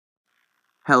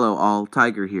Hello all,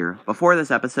 Tiger here. Before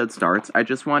this episode starts, I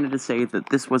just wanted to say that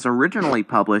this was originally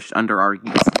published under our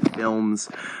Geeks Films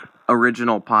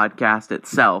original podcast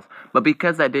itself, but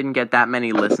because that didn't get that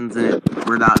many listens and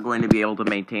we're not going to be able to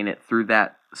maintain it through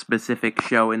that specific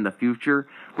show in the future,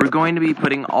 we're going to be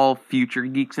putting all future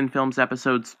Geeks and Films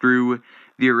episodes through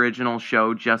the original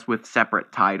show just with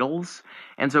separate titles.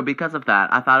 And so because of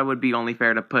that, I thought it would be only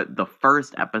fair to put the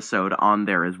first episode on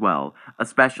there as well.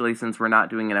 Especially since we're not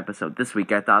doing an episode this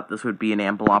week, I thought this would be an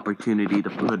ample opportunity to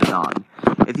put it on.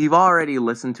 If you've already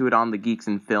listened to it on the Geeks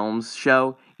and Films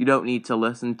show, you don't need to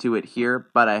listen to it here,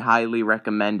 but I highly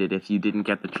recommend it if you didn't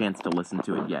get the chance to listen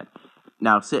to it yet.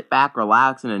 Now sit back,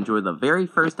 relax, and enjoy the very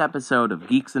first episode of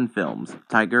Geeks and Films.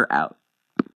 Tiger out.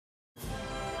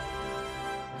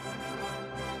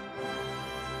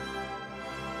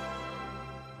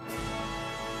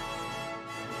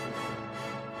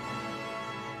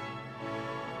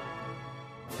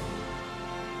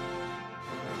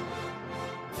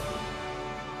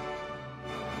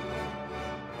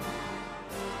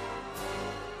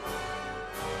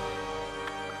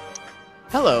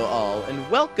 Hello all, and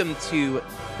welcome to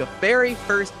the very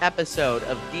first episode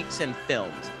of Geeks and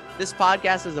Films. This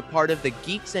podcast is a part of the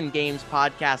Geeks and Games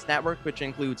podcast network, which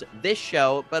includes this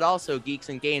show, but also Geeks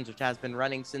and Games, which has been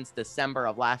running since December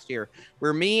of last year,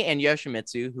 where me and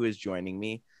Yoshimitsu, who is joining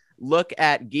me, look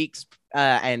at geeks,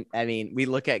 we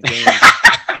look at games.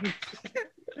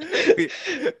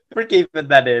 We're keeping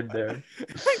that in there.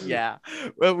 Yeah.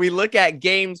 Well, we look at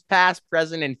games past,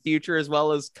 present, and future, as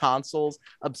well as consoles,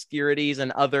 obscurities,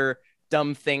 and other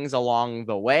dumb things along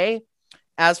the way.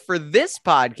 As for this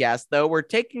podcast, though, we're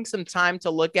taking some time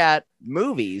to look at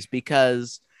movies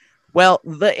because, well,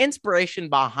 the inspiration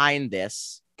behind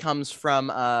this comes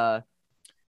from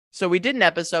so we did an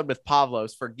episode with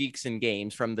Pavlos for Geeks and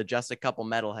Games from the Just a Couple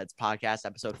Metalheads podcast,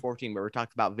 episode 14, where we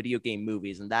talked about video game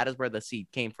movies, and that is where the seed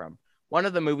came from. One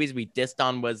of the movies we dissed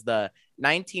on was the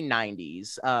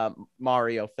 1990s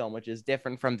Mario film, which is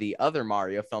different from the other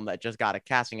Mario film that just got a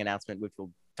casting announcement, which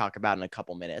we'll talk about in a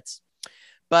couple minutes.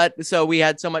 But so we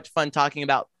had so much fun talking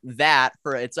about that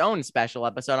for its own special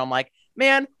episode. I'm like,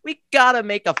 man, we gotta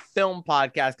make a film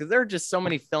podcast because there are just so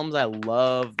many films I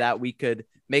love that we could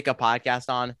make a podcast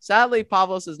on. Sadly,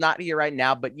 Pavlos is not here right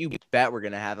now, but you bet we're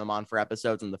gonna have him on for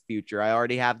episodes in the future. I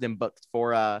already have them booked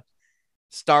for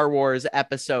Star Wars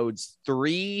episodes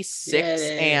 3, 6,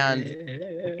 and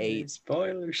 8.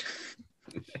 Spoilers.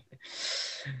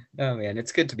 Oh man,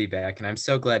 it's good to be back, and I'm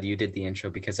so glad you did the intro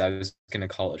because I was gonna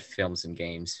call it Films and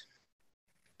Games.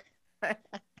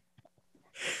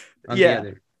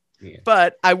 Yeah.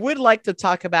 But I would like to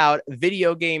talk about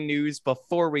video game news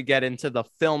before we get into the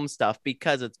film stuff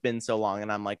because it's been so long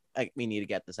and I'm like, we need to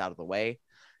get this out of the way.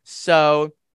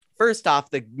 So first off,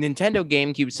 the Nintendo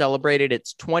GameCube celebrated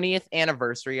its 20th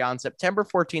anniversary on September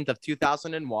 14th of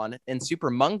 2001, and Super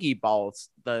Monkey Ball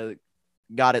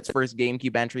got its first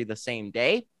GameCube entry the same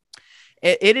day.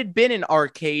 It had been in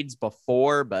arcades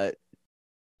before, but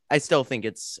I still think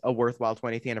it's a worthwhile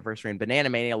 20th anniversary, and Banana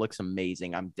Mania looks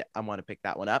amazing. I want to pick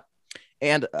that one up.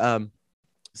 And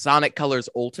Sonic Colors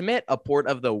Ultimate, a port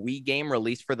of the Wii game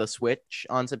released for the Switch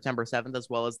on September 7th, as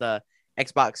well as the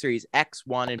Xbox Series X,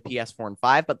 One, and PS4 and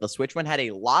 5. But the Switch one had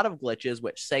a lot of glitches,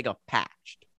 which Sega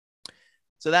patched.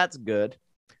 So that's good.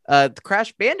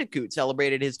 Crash Bandicoot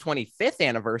celebrated his 25th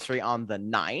anniversary on the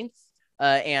 9th.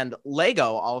 And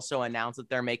Lego also announced that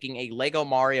they're making a Lego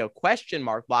Mario question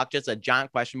mark block, just a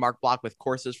giant question mark block with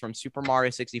courses from Super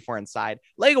Mario 64 inside.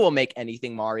 Lego will make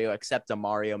anything Mario except a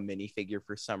Mario minifigure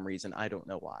for some reason. I don't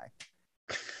know why.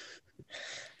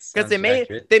 Because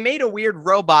they made a weird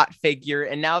robot figure,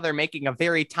 and now they're making a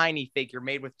very tiny figure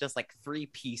made with just like 3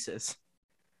 pieces.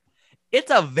 It's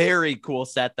a very cool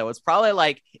set, though. It's probably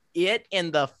like it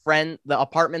and the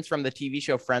apartments from the TV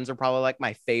show Friends are probably like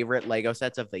my favorite Lego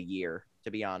sets of the year,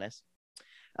 to be honest.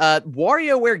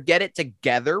 WarioWare Get It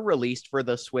Together released for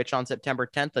the Switch on September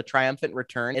 10th, a triumphant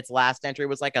return. Its last entry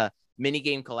was like a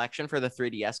minigame collection for the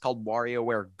 3DS called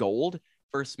WarioWare Gold.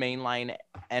 First mainline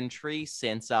entry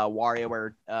since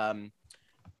WarioWare, what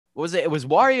was it? It was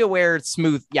WarioWare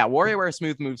Smooth. Yeah, WarioWare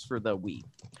Smooth Moves for the Wii.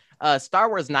 Star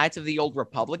Wars Knights of the Old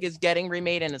Republic is getting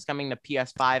remade and it's coming to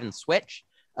PS5 and Switch.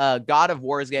 God of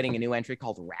War is getting a new entry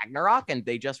called Ragnarok, and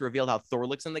they just revealed how Thor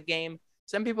looks in the game.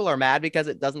 Some people are mad because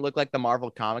it doesn't look like the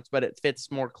Marvel comics, but it fits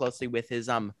more closely with his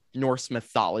Norse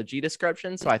mythology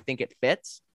description, so I think it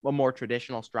fits. A more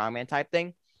traditional strongman type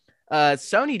thing.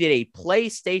 Sony did a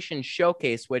PlayStation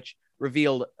showcase, which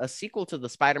revealed a sequel to the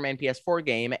Spider-Man PS4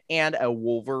 game and a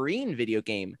Wolverine video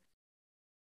game,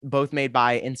 both made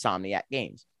by Insomniac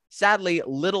Games. Sadly,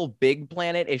 Little Big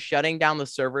Planet is shutting down the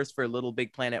servers for Little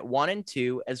Big Planet 1 and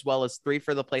 2, as well as 3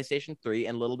 for the PlayStation 3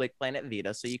 and Little Big Planet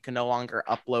Vita, so you can no longer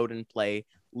upload and play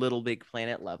Little Big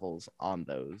Planet levels on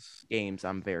those games.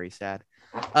 I'm very sad.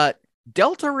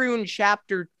 Deltarune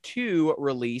Chapter 2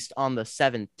 released on the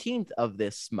 17th of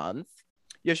this month.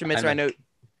 Yoshimitsu,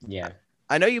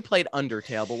 I know you played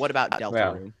Undertale, but what about Deltarune?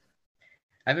 Well,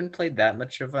 I haven't played that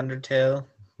much of Undertale,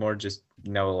 more just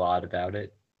know a lot about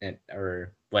it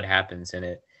or what happens in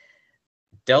it.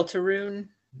 Deltarune,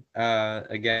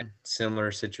 again,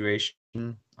 similar situation,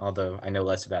 although I know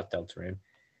less about Deltarune.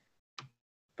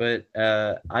 But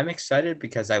I'm excited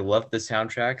because I love the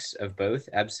soundtracks of both,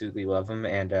 absolutely love them,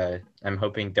 and I'm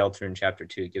hoping Deltarune Chapter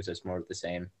 2 gives us more of the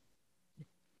same.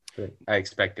 But I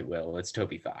expect it will. It's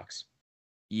Toby Fox.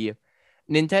 Yeah.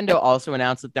 Nintendo also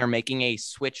announced that they're making a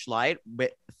Switch Lite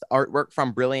with artwork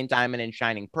from Brilliant Diamond and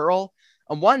Shining Pearl.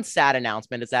 And one sad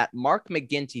announcement is that Mark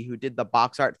McGinty, who did the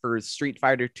box art for Street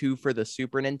Fighter 2 for the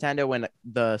Super Nintendo when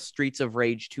the Streets of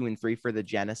Rage 2 and 3 for the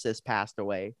Genesis passed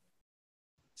away.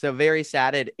 So very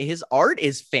sad. His art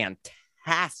is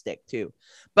fantastic too.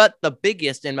 But the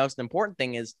biggest and most important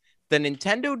thing is the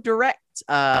Nintendo Direct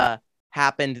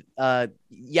happened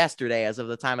yesterday as of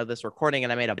the time of this recording,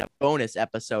 and I made a bonus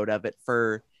episode of it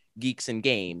for Geeks and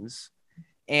Games.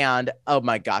 And oh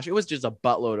my gosh, it was just a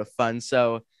buttload of fun.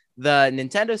 So the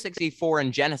Nintendo 64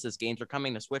 and Genesis games are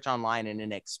coming to Switch Online in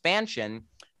an expansion.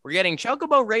 We're getting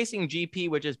Chocobo Racing GP,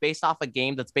 which is based off a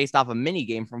game that's based off a mini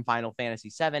game from Final Fantasy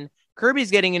VII. Kirby's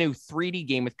getting a new 3D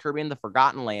game with Kirby in the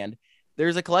Forgotten Land.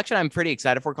 There's a collection I'm pretty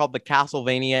excited for called the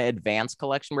Castlevania Advance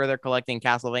Collection, where they're collecting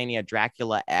Castlevania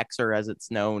Dracula X, or as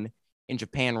it's known in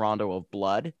Japan, Rondo of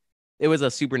Blood. It was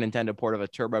a Super Nintendo port of a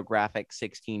TurboGrafx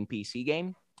 16 CD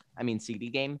game,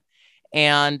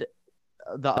 and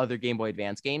the other Game Boy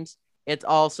Advance games. It's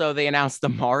also, they announced the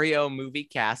Mario movie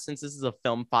cast. Since this is a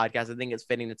film podcast, I think it's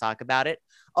fitting to talk about it.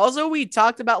 Also, we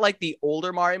talked about like the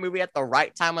older Mario movie at the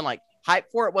right time when like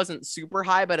hype for it wasn't super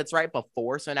high, but it's right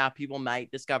before. So now people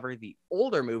might discover the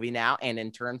older movie now and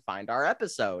in turn find our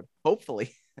episode,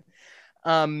 hopefully.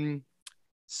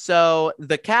 So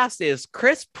the cast is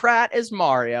Chris Pratt as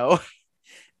Mario.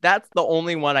 That's the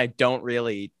only one I don't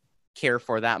really care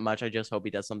for that much. I just hope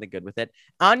he does something good with it.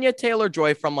 Anya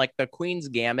Taylor-Joy from like the Queen's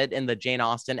Gambit in the Jane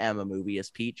Austen Emma movie is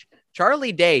Peach.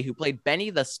 Charlie Day, who played Benny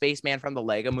the Spaceman from the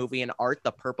Lego movie, and Art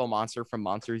the Purple Monster from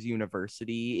Monsters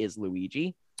University is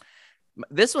Luigi.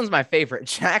 This one's my favorite.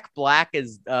 Jack Black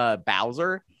is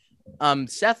Bowser.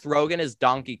 Seth Rogen is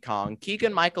Donkey Kong.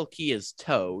 Keegan-Michael Key is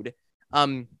Toad.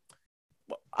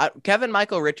 Kevin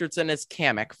Michael Richardson is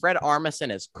Kamek. Fred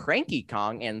Armisen is Cranky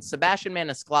Kong. And Sebastian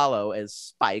Maniscalco as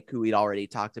Spike, who we'd already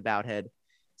talked about, had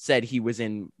said he was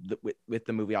in with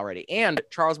the movie already. And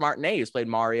Charles Martinet, who's played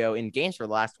Mario in games for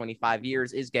the last 25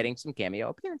 years, is getting some cameo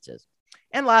appearances.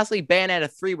 And lastly, Bayonetta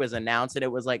 3 was announced, and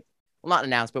it was like, well, not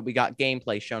announced, but we got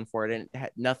gameplay shown for it, and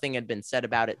nothing had been said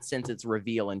about it since its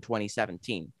reveal in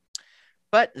 2017.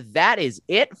 But that is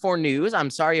it for news.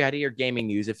 I'm sorry you had to hear gaming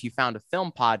news. If you found a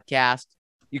film podcast,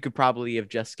 you could probably have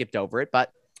just skipped over it. But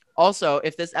also,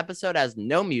 if this episode has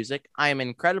no music, I am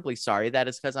incredibly sorry. That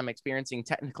is because I'm experiencing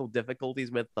technical difficulties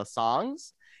with the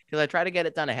songs, because I try to get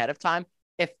it done ahead of time.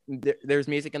 If there's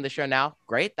music in the show now,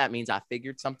 great. That means I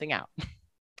figured something out.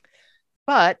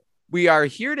 But we are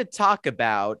here to talk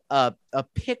about a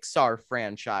Pixar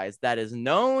franchise that is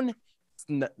known,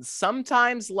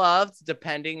 sometimes loved,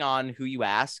 depending on who you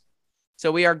ask.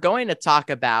 So we are going to talk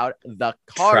about the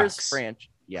Cars franchise.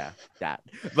 Yeah, that.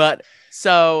 But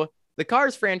so the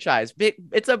Cars franchise,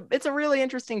 it's a really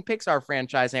interesting Pixar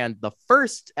franchise. And the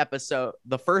first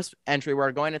entry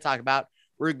we're going to talk about,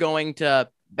 we're going to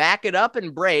back it up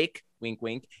and break, wink,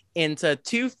 wink, into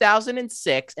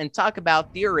 2006 and talk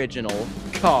about the original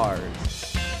Cars.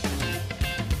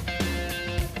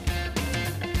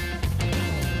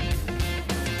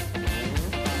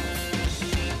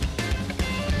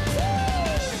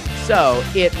 So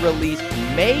it released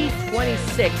May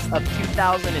 26th of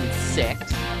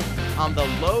 2006 on the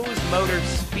Lowe's Motor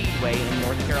Speedway in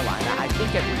North Carolina. I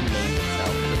think it renamed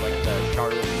itself to like the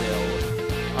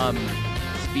Charlottesville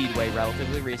Speedway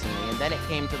relatively recently, and then it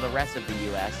came to the rest of the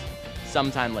U.S.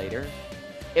 sometime later.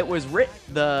 It was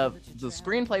the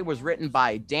screenplay was written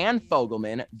by Dan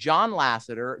Fogelman, John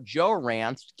Lasseter, Joe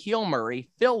Ranft, Keel Murray,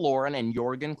 Phil Lauren, and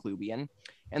Jorgen Klubian.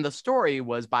 And the story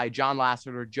was by John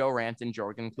Lasseter, Joe Ranft, and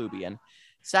Jorgen Klubian.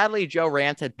 Sadly, Joe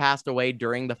Ranft had passed away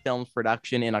during the film's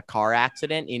production in a car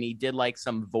accident, and he did like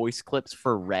some voice clips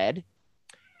for Red.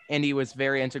 And he was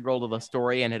very integral to the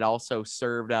story and had also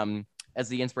served as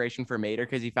the inspiration for Mater,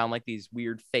 because he found like these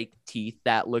weird fake teeth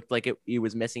that looked like he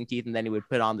was missing teeth, and then he would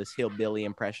put on this hillbilly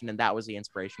impression, and that was the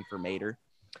inspiration for Mater.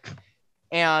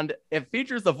 And it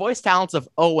features the voice talents of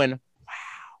Owen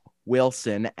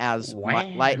Wilson as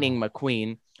Lightning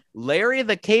McQueen, Larry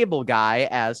the Cable Guy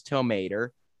as Tomater,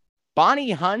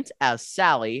 Bonnie Hunt as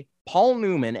Sally, Paul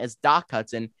Newman as Doc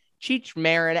Hudson, Cheech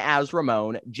Marin as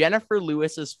Ramon, Jennifer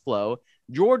Lewis as Flo,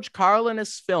 George Carlin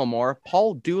as Fillmore,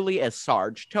 Paul Dooley as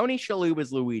Sarge, Tony Shalhoub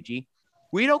as Luigi,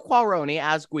 Guido Quaroni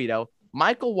as Guido,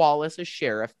 Michael Wallace as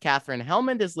Sheriff, Catherine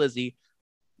Hellman as Lizzie,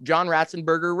 John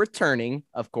Ratzenberger returning,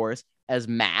 of course, as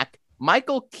Mac,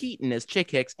 Michael Keaton as Chick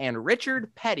Hicks, and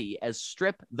Richard Petty as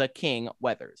Strip the King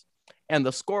Weathers. And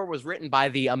the score was written by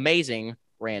the amazing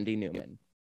Randy Newman.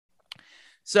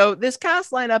 So this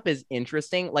cast lineup is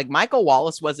interesting. Like, Michael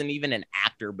Wallace wasn't even an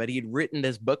actor, but he'd written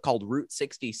this book called Route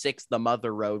 66, The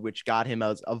Mother Road, which got him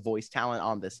as a voice talent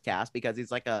on this cast because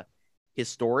he's like a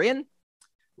historian.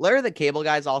 Larry the Cable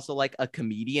Guy is also like a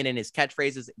comedian, and his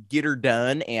catchphrase is "Get her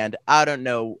done," and I don't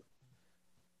know,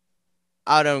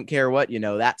 I don't care what,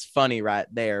 that's funny right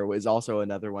there was also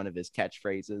another one of his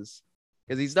catchphrases,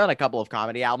 because he's done a couple of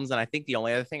comedy albums, and I think the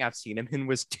only other thing I've seen him in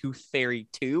was Tooth Fairy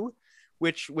 2,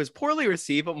 which was poorly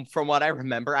received, but from what I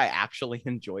remember, I actually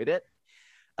enjoyed it.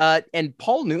 And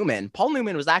Paul Newman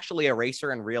was actually a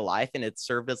racer in real life, and it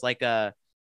served as like an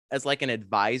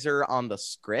advisor on the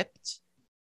script.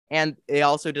 And they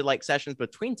also did like sessions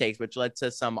between takes, which led to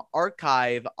some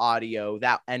archive audio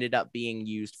that ended up being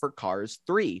used for Cars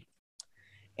 3.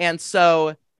 And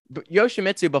so,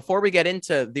 Yoshimitsu, before we get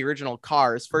into the original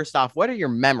Cars, first off, what are your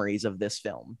memories of this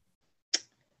film?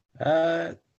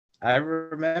 I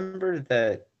remember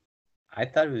that I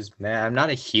thought it was, I'm not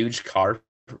a huge car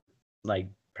like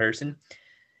person.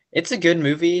 It's a good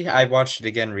movie. I watched it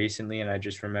again recently, and I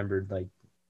just remembered like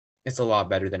it's a lot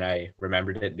better than I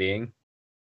remembered it being.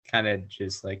 Kind of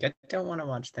just like, I don't want to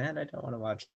watch that. I don't want to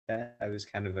watch that. I was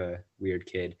kind of a weird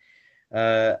kid.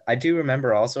 I do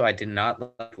remember also I did not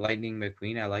like Lightning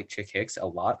McQueen. I like Chick Hicks a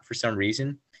lot for some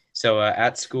reason. So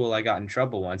at school, I got in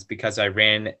trouble once because I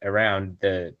ran around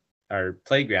our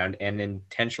playground and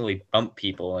intentionally bumped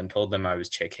people and told them I was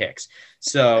Chick Hicks.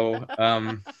 So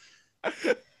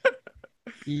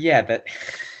yeah, that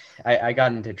I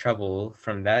got into trouble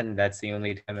from that, and that's the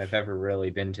only time I've ever really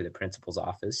been to the principal's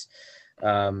office.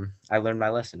 I learned my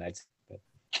lesson, I'd say, but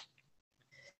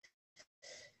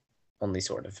only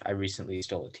sort of. I recently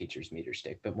stole a teacher's meter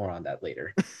stick, but more on that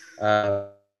later.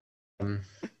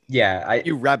 Yeah,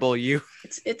 you rebel, you.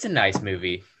 It's a nice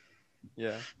movie.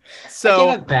 Yeah. So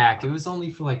I gave it back. It was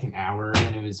only for like an hour,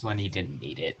 and it was when he didn't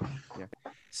need it. Yeah.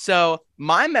 So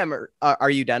my memory. Are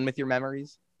you done with your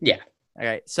memories? Yeah.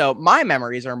 Okay. So my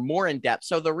memories are more in depth.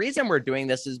 So the reason we're doing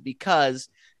this is because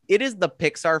it is the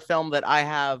Pixar film that I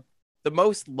have the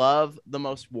most love, the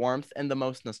most warmth, and the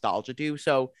most nostalgia to.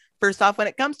 So first off, when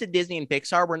it comes to Disney and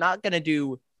Pixar,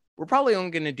 we're probably only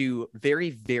going to do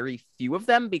very, very few of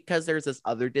them, because there's this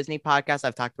other Disney podcast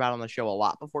I've talked about on the show a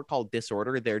lot before called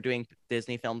Disorder. They're doing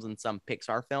Disney films and some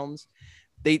Pixar films.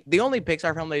 The only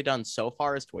Pixar film they've done so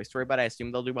far is Toy Story, but I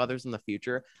assume they'll do others in the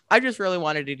future. I just really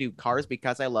wanted to do Cars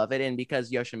because I love it, and because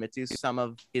Yoshimitsu, some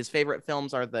of his favorite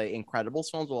films are the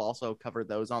Incredibles films. We'll also cover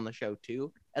those on the show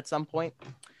too at some point.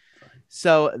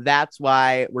 So that's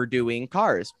why we're doing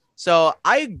Cars. So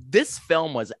this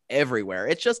film was everywhere.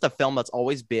 It's just a film that's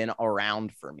always been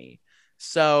around for me.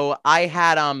 So I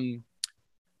had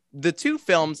the two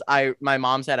films my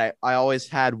mom said I always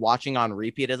had watching on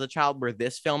repeat as a child were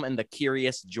this film and the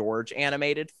Curious George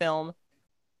animated film.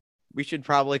 We should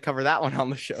probably cover that one on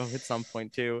the show at some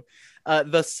point too.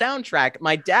 The soundtrack,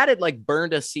 my dad had like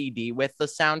burned a CD with the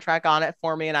soundtrack on it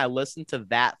for me, and I listened to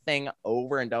that thing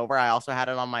over and over. I also had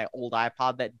it on my old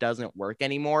iPod that doesn't work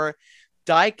anymore.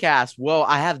 Diecast. Whoa,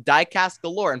 I have diecast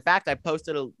galore. In fact, I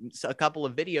posted a couple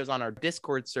of videos on our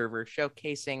Discord server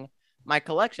showcasing my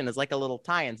collection as like a little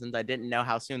tie-in, since I didn't know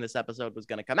how soon this episode was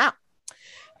going to come out.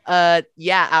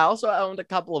 Yeah, I also owned a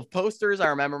couple of posters. I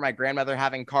remember my grandmother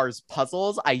having Cars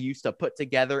puzzles I used to put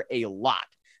together a lot.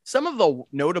 Some of the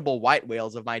notable white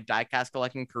whales of my diecast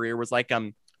collecting career was like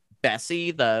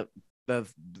Bessie, the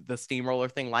steamroller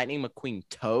thing, Lightning McQueen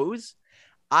Toes.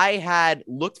 I had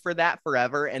looked for that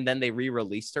forever, and then they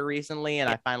re-released her recently, and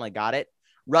I finally got it.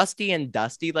 Rusty and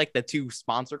Dusty, like the two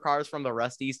sponsor cars from the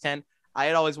Rusty's 10. I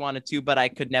had always wanted to, but I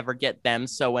could never get them.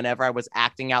 So whenever I was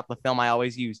acting out the film, I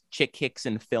always used Chick Hicks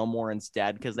and Fillmore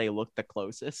instead, because they looked the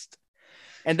closest.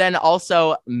 And then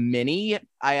also Minnie.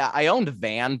 I owned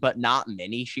Van, but not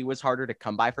Minnie. She was harder to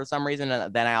come by for some reason.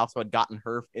 And then I also had gotten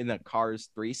her in the Cars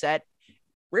 3 set.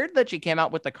 Weird that she came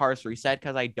out with the Cars 3 set,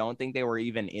 because I don't think they were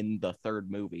even in the third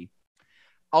movie.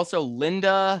 Also,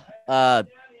 Linda,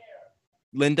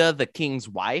 the king's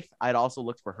wife. I'd also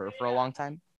looked for her for a long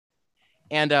time.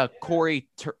 And Corey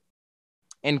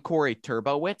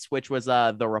Turbowitz, which was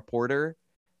the reporter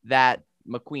that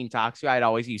McQueen talks to. I'd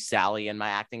always use Sally in my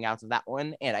acting outs of that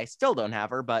one, and I still don't have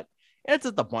her, but it's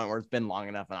at the point where it's been long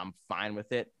enough and I'm fine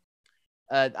with it.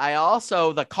 I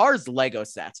also, the Cars Lego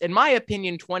sets. In my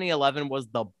opinion, 2011 was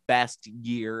the best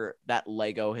year that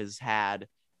Lego has had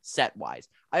set-wise.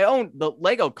 I own the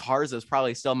Lego Cars is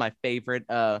probably still my favorite,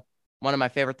 one of my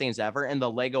favorite things ever, and the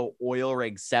Lego oil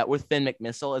rig set with Finn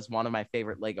McMissile is one of my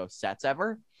favorite Lego sets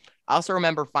ever. I also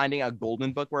remember finding a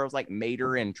golden book where it was like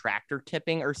Mater and tractor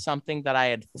tipping or something that I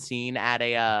had seen at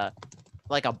a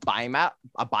like a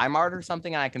Bimart or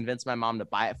something, and I convinced my mom to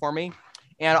buy it for me.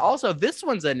 And also, this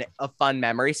one's a fun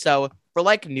memory. So for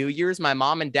like New Year's, my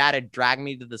mom and dad had dragged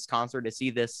me to this concert to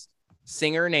see this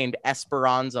singer named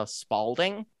Esperanza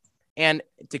Spalding. And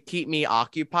to keep me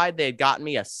occupied, they had gotten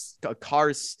me a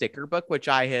Cars sticker book, which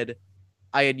I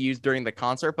had used during the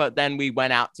concert. But then we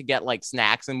went out to get like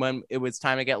snacks. And when it was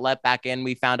time to get let back in,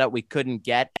 we found out we couldn't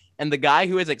get. And the guy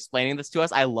who was explaining this to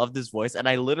us, I loved his voice. And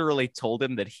I literally told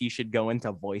him that he should go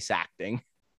into voice acting.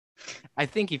 I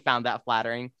think he found that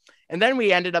flattering. And then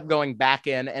we ended up going back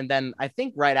in. And then I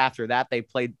think right after that, they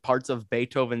played parts of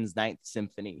Beethoven's Ninth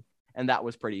Symphony. And that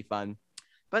was pretty fun.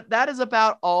 But that is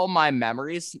about all my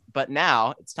memories. But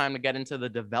now it's time to get into the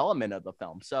development of the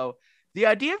film. So the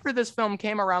idea for this film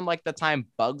came around like the time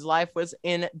Bug's Life was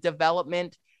in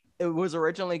development. It was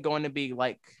originally going to be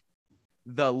like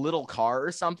the little car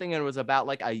or something. And it was about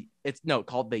like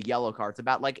called the yellow car. It's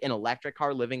about like an electric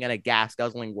car living in a gas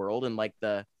guzzling world. And like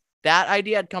that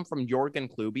idea had come from Jorgen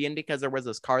Klubian because there was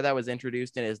this car that was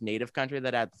introduced in his native country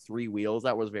that had 3 wheels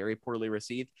that was very poorly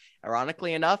received.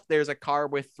 Ironically enough, there's a car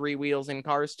with 3 wheels in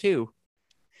Cars 2.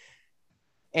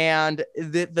 And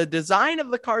the design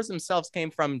of the cars themselves came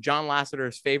from John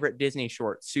Lasseter's favorite Disney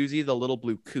short, Susie the Little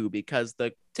Blue Coo, because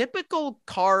the typical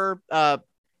car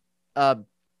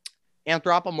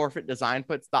anthropomorphic design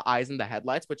puts the eyes in the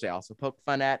headlights, which they also poke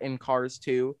fun at in Cars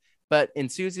 2. But in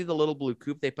Susie the Little Blue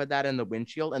Coupe, they put that in the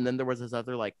windshield. And then there was this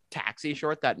other like taxi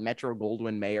short that Metro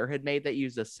Goldwyn Mayer had made that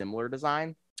used a similar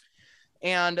design.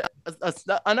 And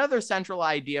another central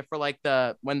idea for like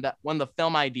when the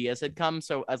film ideas had come,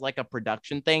 so as like a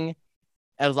production thing,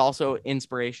 as also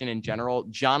inspiration in general,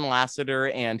 John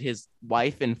Lasseter and his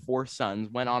wife and 4 sons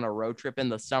went on a road trip in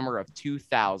the summer of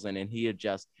 2000, and he had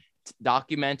just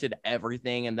documented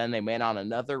everything. And then they went on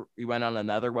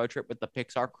another road trip with the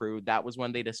Pixar crew. That was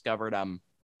when they discovered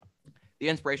the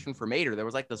inspiration for Mater. There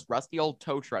was like this rusty old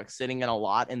tow truck sitting in a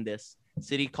lot in this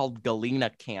city called Galena,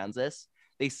 Kansas.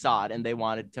 They saw it and they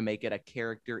wanted to make it a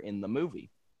character in the movie.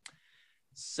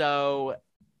 So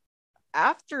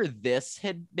after this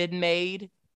had been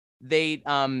made, they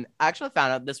actually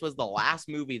found out this was the last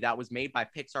movie that was made by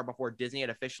Pixar before Disney had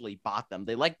officially bought them.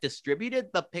 They like distributed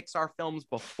the Pixar films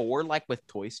before, like with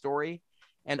Toy Story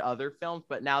and other films,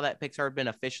 but now that Pixar had been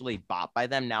officially bought by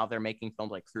them, now they're making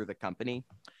films like through the company.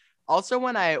 Also,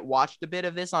 when I watched a bit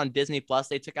of this on Disney Plus,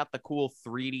 they took out the cool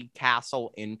 3D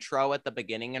castle intro at the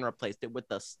beginning and replaced it with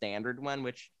the standard one,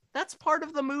 which that's part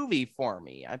of the movie for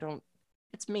me.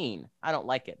 It's mean. I don't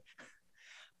like it.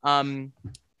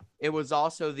 It was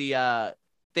also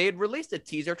they had released a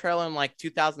teaser trailer in like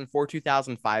 2004,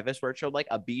 2005-ish, where it showed like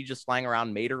a bee just flying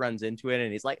around. Mater runs into it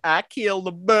and he's like, I killed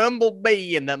a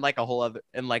bumblebee. And then like a whole other,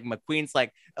 and like McQueen's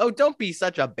like, oh, don't be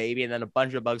such a baby. And then a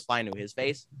bunch of bugs fly into his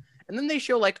face. And then they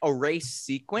show like a race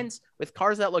sequence with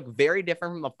cars that look very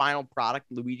different from the final product.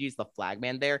 Luigi's the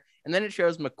flagman there. And then it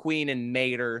shows McQueen and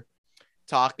Mater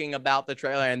talking about the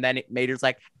trailer. And then Mater's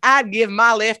like, I'd give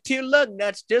my left 2 lug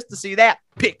nuts just to see that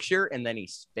picture. And then he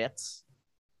spits.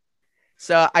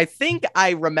 So I think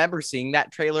I remember seeing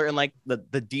that trailer in like the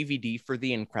DVD for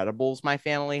The Incredibles my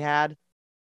family had.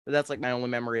 But that's like my only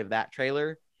memory of that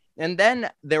trailer. And then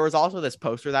there was also this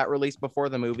poster that released before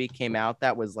the movie came out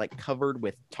that was like covered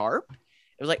with tarp.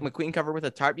 It was like McQueen covered with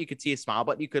a tarp. You could see a smile,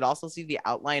 but you could also see the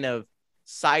outline of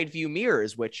side view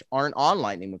mirrors, which aren't on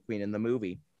Lightning McQueen in the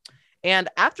movie. And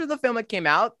after the film had came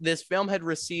out, this film had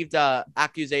received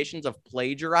accusations of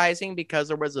plagiarizing because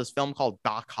there was this film called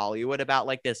Doc Hollywood about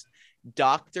like this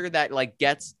doctor that like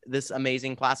gets this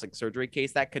amazing plastic surgery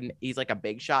case that he's like a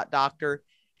big shot doctor.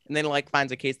 And then like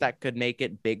finds a case that could make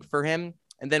it big for him.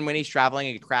 And then when he's traveling,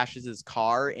 he crashes his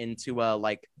car into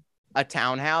a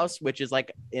townhouse, which is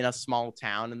like in a small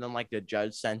town. And then like the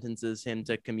judge sentences him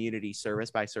to community service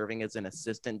by serving as an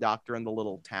assistant doctor in the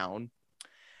little town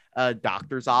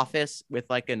doctor's office with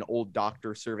like an old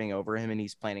doctor serving over him. And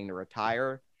he's planning to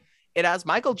retire. It has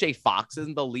Michael J. Fox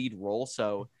in the lead role.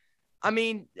 So I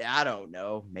mean, I don't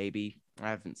know. Maybe. I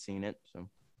haven't seen it. So,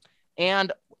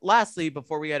 and lastly,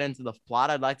 before we get into the plot,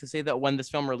 I'd like to say that when this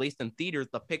film released in theaters,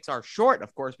 the Pixar short,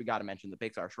 of course, we got to mention the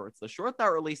Pixar shorts. The short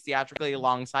that released theatrically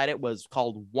alongside it was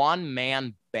called One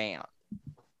Man Band.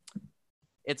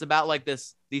 It's about like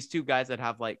these two guys that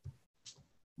have like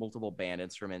multiple band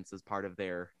instruments as part of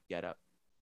their getup.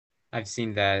 I've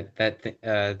seen that.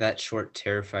 That short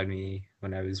terrified me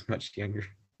when I was much younger.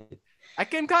 I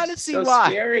can kind of see so why.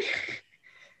 Scary.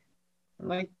 I'm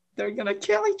like, they're gonna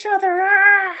kill each other.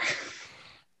 Ah!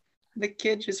 The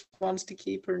kid just wants to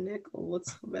keep her nickel.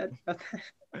 What's so bad about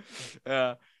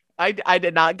that? I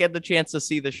did not get the chance to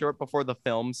see the short before the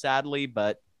film, sadly,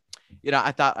 but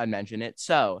I thought I'd mention it.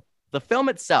 So the film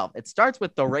itself, it starts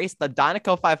with the race. The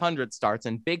Dinoco 500 starts,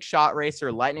 and big shot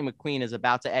racer Lightning McQueen is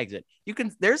about to exit.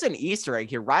 There's an Easter egg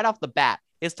here right off the bat.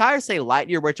 His tires say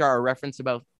Lightyear, which are a reference to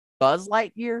both Buzz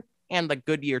Lightyear and the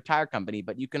Goodyear Tire Company,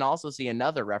 but you can also see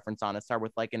another reference on it, start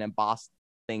with like an embossed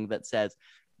thing that says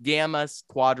Gamma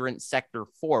Quadrant Sector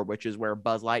 4, which is where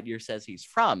Buzz Lightyear says he's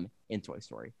from in Toy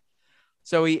Story.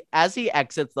 So as he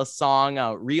exits, the song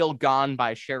Real Gone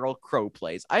by Sheryl Crow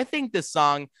plays. I think this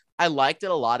song, I liked it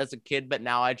a lot as a kid, but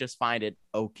now I just find it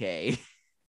okay.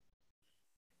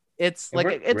 It's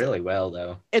really well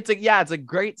though. It's a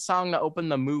great song to open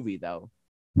the movie though.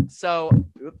 So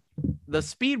the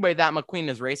speedway that McQueen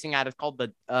is racing at is called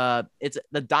it's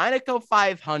the Dinoco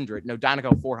 500, no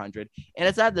Dinoco 400, and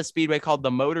it's at the speedway called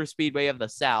the Motor Speedway of the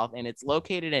South, and it's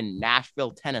located in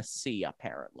Nashville, Tennessee.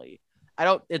 Apparently,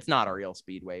 it's not a real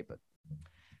speedway, but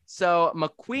so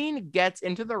McQueen gets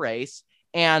into the race,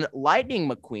 and Lightning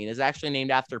McQueen is actually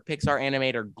named after Pixar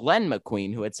animator Glenn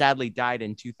McQueen, who had sadly died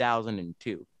in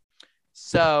 2002.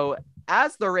 So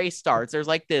as the race starts, there's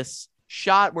like this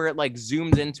shot where it like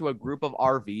zooms into a group of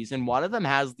RVs, and one of them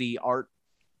has the art,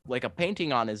 like a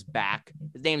painting on his back.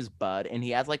 His name's Bud, and he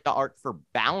has like the art for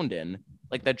Boundin',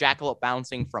 like the jackalope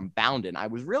bouncing from Boundin'. I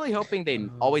was really hoping they'd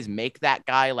always make that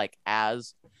guy like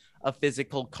as a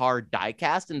physical car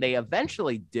diecast, and they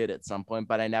eventually did at some point,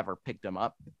 but I never picked him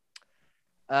up.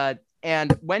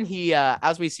 And when he,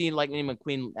 as we see Lightning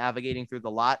McQueen navigating through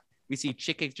the lot, we see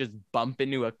Chick just bump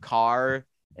into a car,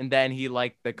 and then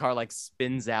the car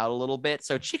spins out a little bit.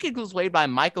 So Chick was played by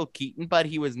Michael Keaton, but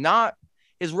his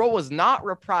role was not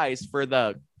reprised for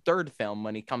the third film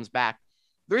when he comes back.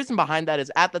 The reason behind that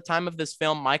is at the time of this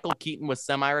film, Michael Keaton was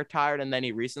semi-retired, and then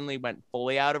he recently went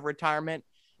fully out of retirement,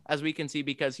 as we can see,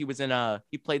 because he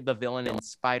played the villain in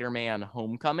Spider-Man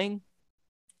Homecoming.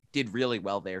 Did really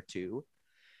well there too.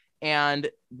 And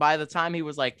by the time he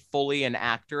was fully an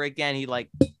actor again, he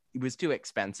was too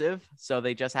expensive. So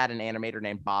they just had an animator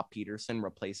named Bob Peterson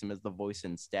replace him as the voice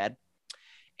instead.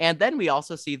 And then we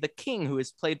also see the King, who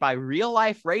is played by real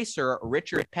life racer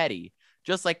Richard Petty.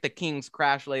 Just like the King's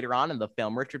crash later on in the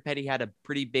film, Richard Petty had a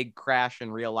pretty big crash in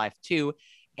real life too.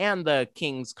 And the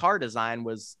King's car design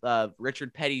was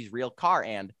Richard Petty's real car.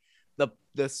 And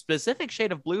the specific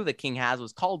shade of blue the King has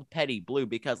was called Petty Blue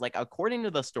because, according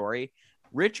to the story,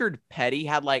 Richard Petty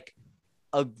had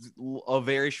a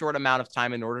very short amount of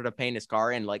time in order to paint his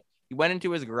car, and he went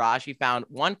into his garage, he found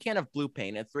 1 can of blue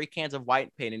paint and 3 cans of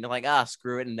white paint, and they're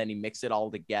screw it, and then he mixed it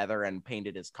all together and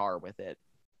painted his car with it.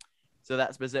 So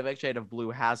that specific shade of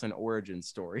blue has an origin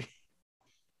story.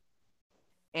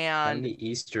 And how many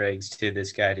Easter eggs to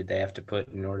this guy did they have to put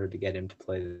in order to get him to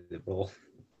play the role?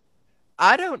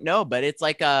 I don't know, but it's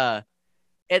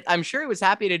I'm sure he was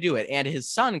happy to do it. And his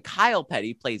son, Kyle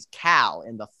Petty, plays Cal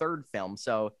in the third film.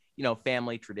 So,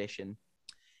 family tradition.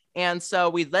 And so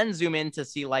we then zoom in to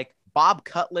see Bob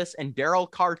Cutlass and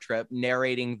Daryl Cartrip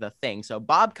narrating the thing. So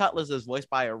Bob Cutlass is voiced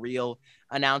by a real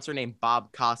announcer named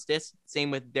Bob Costas.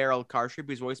 Same with Daryl Cartrip,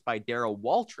 who's voiced by Daryl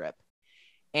Waltrip.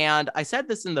 And I said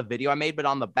this in the video I made, but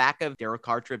on the back of Daryl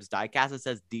Cartrip's diecast, it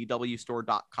says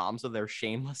dwstore.com. So there's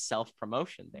shameless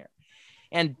self-promotion there.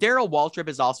 And Daryl Waltrip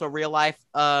is also a real life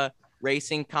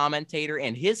racing commentator,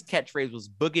 and his catchphrase was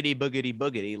boogity, boogity,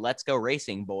 boogity, let's go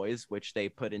racing, boys, which they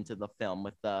put into the film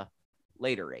with the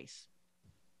later race.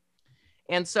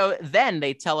 And so then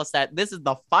they tell us that this is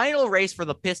the final race for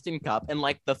the Piston Cup, and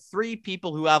the 3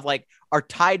 people who have are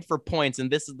tied for points,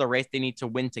 and this is the race they need to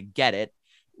win to get it.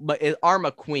 But are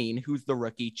McQueen, who's the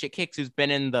rookie, Chick Hicks, who's been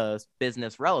in the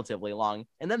business relatively long,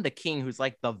 and then the King, who's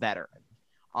the veteran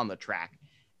on the track.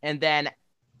 And then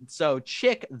so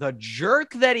Chick, the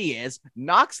jerk that he is,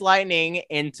 knocks Lightning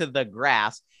into the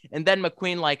grass, and then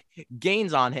McQueen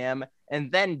gains on him,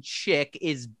 and then Chick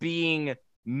is being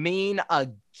mean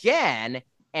again,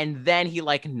 and then he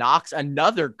like knocks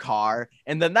another car,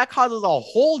 and then that causes a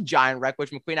whole giant wreck,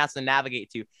 which McQueen has to navigate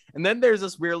to. And then there's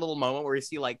this weird little moment where you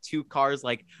see like two cars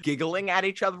like giggling at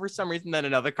each other for some reason. Then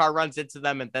another car runs into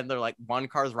them, and then they're like one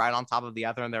car's right on top of the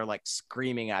other, and they're like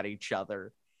screaming at each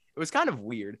other. It was kind of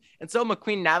weird. And so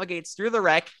McQueen navigates through the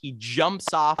wreck. He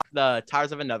jumps off the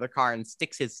tires of another car and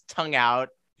sticks his tongue out.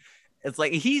 It's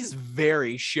like he's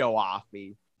very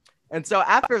show-offy. And so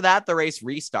after that, the race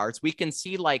restarts. We can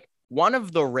see like one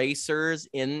of the racers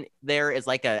in there is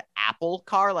like an Apple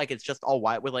car, like it's just all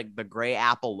white with like the gray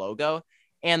Apple logo,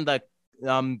 and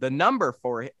the number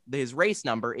for his race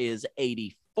number is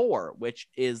 84, which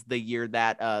is the year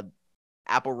that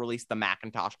Apple released the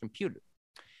Macintosh computer.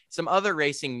 Some other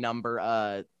racing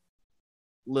number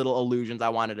little illusions I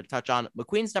wanted to touch on.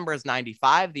 McQueen's number is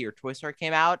 95, the year Toy Story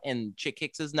came out, and Chick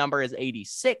Hicks's number is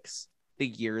 86, the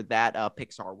year that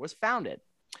Pixar was founded.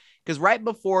 Because right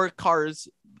before Cars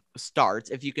starts,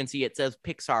 if you can see, it says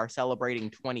Pixar celebrating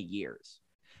 20 years.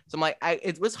 So I'm like,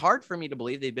 it was hard for me to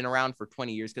believe they've been around for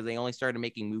 20 years because they only started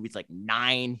making movies like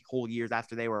 9 whole years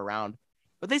after they were around.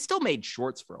 But they still made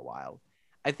shorts for a while.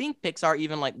 I think Pixar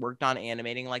even like worked on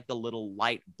animating like the little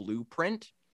light blueprint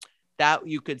that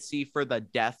you could see for the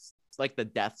Death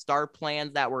Star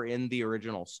plans that were in the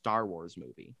original Star Wars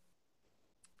movie.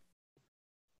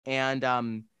 And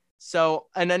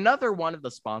and another one of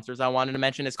the sponsors I wanted to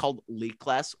mention is called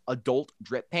Leakless Adult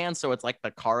Drip Pants. So it's like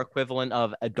the car equivalent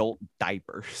of adult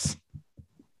diapers,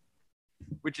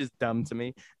 which is dumb to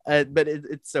me. But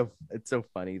it's so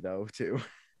funny though too.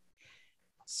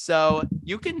 So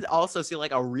you can also see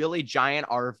like a really giant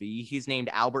RV. He's named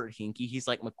Albert Hinky. He's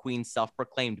like McQueen's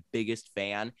self-proclaimed biggest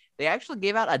fan. They actually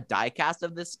gave out a diecast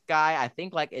of this guy, I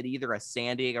think like at either a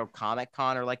San Diego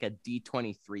Comic-Con or like a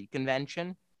D23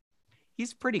 convention.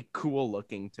 He's pretty cool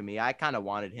looking to me. I kind of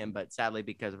wanted him, but sadly,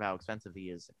 because of how expensive he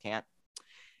is, I can't.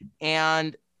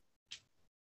 And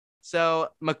so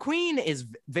McQueen is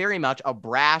very much a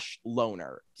brash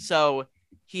loner. So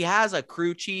he has a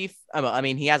crew chief. I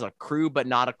mean, he has a crew, but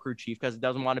not a crew chief because he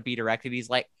doesn't want to be directed. He's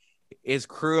like, his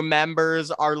crew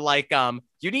members are like,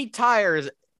 you need tires.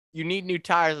 You need new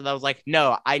tires. And I was like,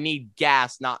 no, I need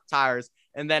gas, not tires.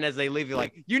 And then as they leave, you're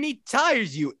like, you need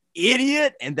tires, you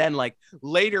idiot. And then like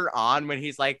later on when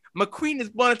he's like, McQueen is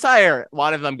one tire,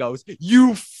 one of them goes,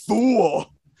 you fool,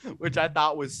 which I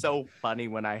thought was so funny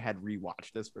when I had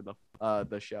rewatched this for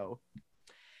the show.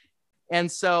 And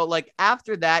so like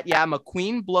after that, yeah,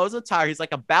 McQueen blows a tire. He's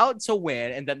like about to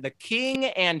win. And then the King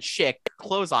and Chick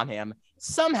close on him.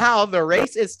 Somehow the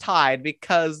race is tied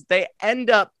because they end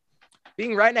up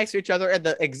being right next to each other at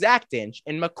the exact inch.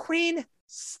 And McQueen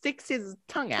sticks his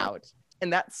tongue out,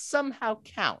 and that somehow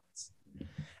counts.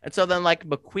 And so then like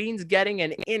McQueen's getting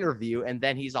an interview, and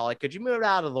then he's all like, could you move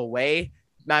out of the way,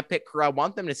 my pit crew? I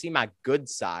want them to see my good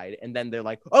side. And then they're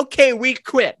like, okay, we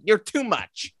quit, you're too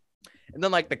much. And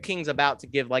then like the King's about to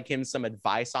give like him some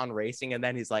advice on racing, and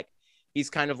then he's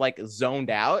kind of like zoned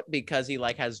out because he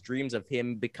like has dreams of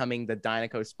him becoming the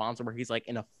Dynaco sponsor, where he's like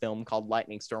in a film called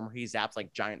Lightning Storm where he zaps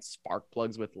like giant spark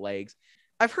plugs with legs.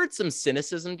 I've heard some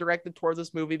cynicism directed towards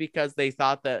this movie because they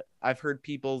thought that I've heard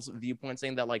people's viewpoints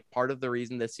saying that like part of the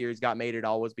reason this series got made at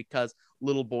all was because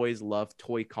little boys love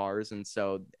toy cars. And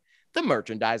so the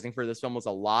merchandising for this film was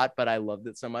a lot, but I loved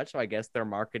it so much. So I guess their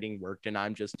marketing worked, and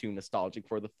I'm just too nostalgic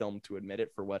for the film to admit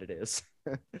it for what it is.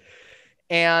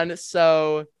 And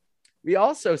so we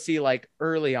also see like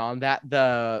early on that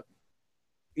the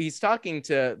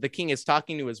King is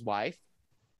talking to his wife,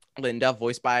 Linda,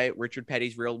 voiced by Richard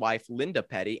Petty's real wife, Linda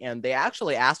Petty. And they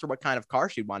actually asked her what kind of car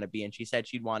she'd want to be. And she said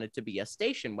she'd wanted to be a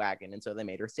station wagon. And so they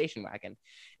made her a station wagon.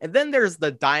 And then there's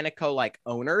the Dynaco like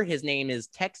owner. His name is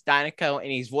Tex Dynaco, and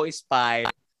he's voiced by,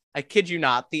 I kid you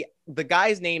not, the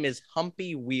guy's name is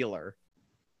Humpy Wheeler.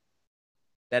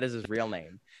 That is his real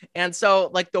name. And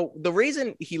so like the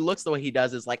reason he looks the way he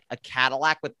does is like a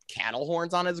Cadillac with cattle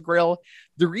horns on his grill.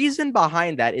 The reason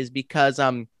behind that is because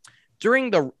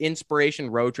during the Inspiration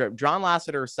road trip, John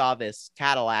Lasseter saw this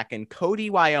Cadillac in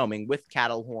Cody, Wyoming with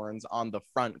cattle horns on the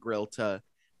front grille to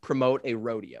promote a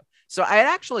rodeo. So I had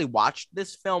actually watched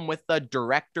this film with the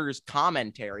director's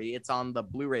commentary. It's on the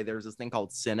Blu-ray. There's this thing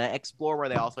called Cine Explore where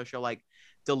they also show like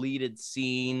deleted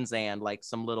scenes and like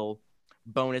some little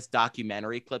bonus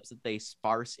documentary clips that they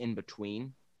sparse in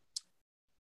between.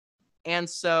 And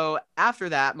so after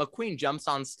that, McQueen jumps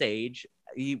on stage.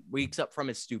 He wakes up from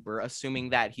his stupor, assuming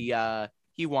that he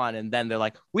won. And then they're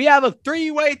like, we have a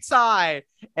 3-way tie.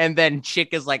 And then Chick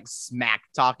is like smack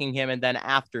talking him. And then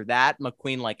after that,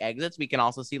 McQueen like exits. We can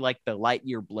also see like the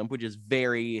Lightyear blimp, which is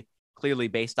very clearly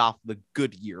based off the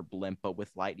Goodyear blimp, but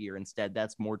with Lightyear instead.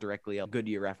 That's more directly a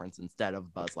Goodyear reference instead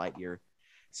of Buzz Lightyear.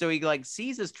 So he like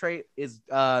sees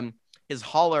his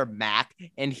hauler Mac,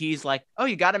 and he's like, oh,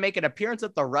 you got to make an appearance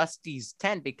at the Rusty's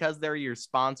tent because they're your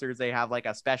sponsors. They have like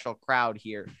a special crowd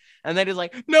here. And then he's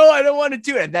like, no, I don't want to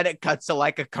do it. And then it cuts to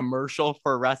like a commercial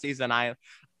for Rusty's, and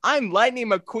I'm Lightning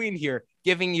McQueen here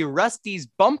giving you Rusty's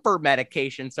bumper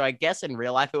medication. So I guess in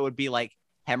real life it would be like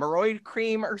hemorrhoid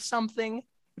cream or something,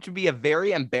 which would be a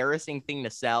very embarrassing thing to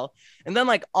sell. And then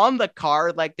like on the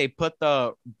card, like they put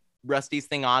the Rusty's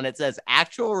thing on, it says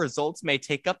actual results may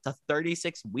take up to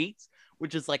 36 weeks,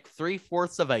 which is like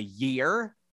 3/4 of a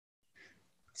year.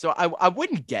 So I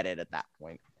wouldn't get it at that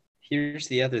point. Here's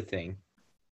the other thing.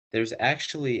 There's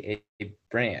actually a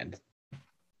brand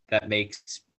that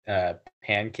makes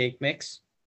pancake mix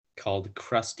called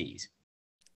Krusties.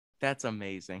 That's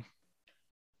amazing.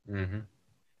 Mm-hmm.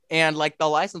 And like the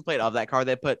license plate of that car,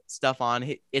 they put stuff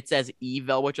on. It says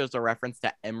Evil, which is a reference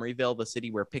to Emeryville, the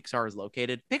city where Pixar is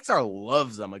located. Pixar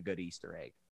loves them a good Easter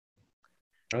egg.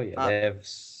 Oh yeah, they have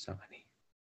so many.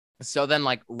 So then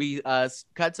like we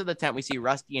cut to the tent. We see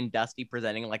Rusty and Dusty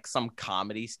presenting like some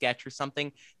comedy sketch or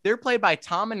something. They're played by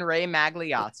Tom and Ray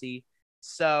Magliozzi.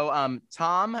 So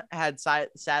Tom had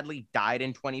sadly died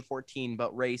in 2014,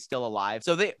 but Ray's still alive.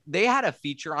 So they had a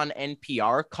feature on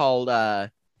NPR called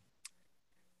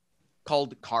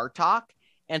Car Talk.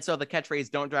 And so the catchphrase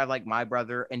 "Don't drive like my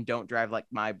brother" and "Don't drive like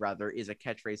my brother" is a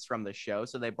catchphrase from the show.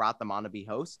 So they brought them on to be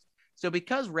hosts. So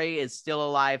because Ray is still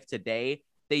alive today,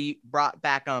 they brought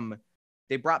back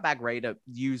Ray to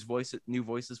use new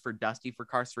voices for Dusty for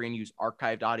Cars 3 and use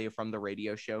archived audio from the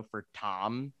radio show for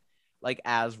Tom, like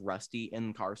as Rusty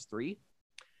in Cars 3.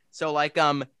 So like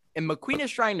and McQueen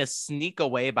is trying to sneak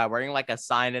away by wearing like a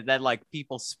sign, and then like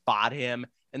people spot him,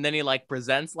 and then he like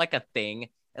presents like a thing.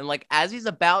 And like as he's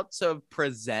about to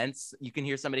present, you can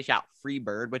hear somebody shout "Free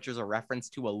Bird," which is a reference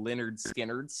to a Lynyrd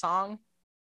Skynyrd song.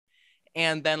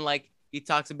 And then like he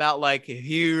talks about like, if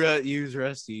you use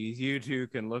Rusty's, you too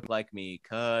can look like me.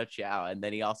 Ka-chow. And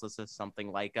then he also says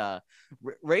something like,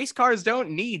 race cars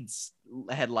don't need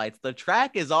headlights. The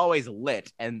track is always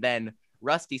lit. And then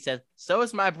Rusty says, so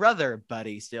is my brother, but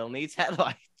he still needs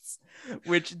headlights.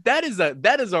 Which that is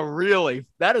a really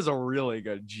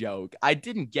good joke. I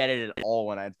didn't get it at all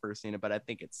when I'd first seen it, but I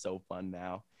think it's so fun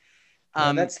now.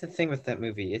 Well, that's the thing with that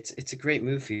movie. It's a great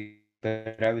movie,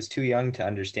 but I was too young to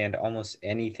understand almost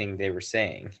anything they were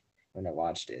saying when I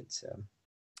watched it. So,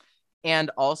 and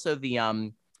also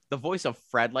the voice of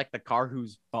Fred, like the car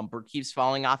whose bumper keeps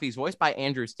falling off, he's voiced by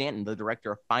Andrew Stanton, the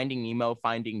director of Finding Nemo,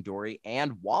 Finding Dory,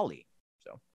 and WALL-E.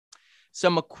 So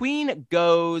McQueen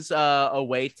goes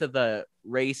away to the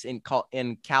race in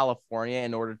California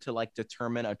in order to like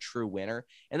determine a true winner.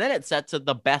 And then it's set to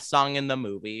the best song in the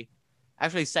movie.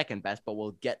 Actually second best, but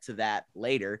we'll get to that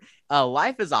later.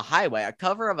 Life is a Highway, a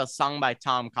cover of a song by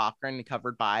Tom Cochrane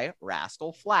covered by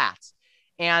Rascal Flatts.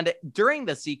 And during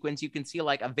the sequence, you can see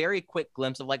like a very quick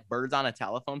glimpse of like birds on a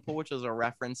telephone pole, which is a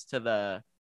reference to the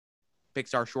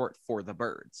Pixar short For the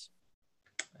Birds.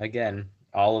 Again,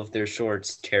 all of their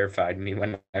shorts terrified me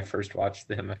when I first watched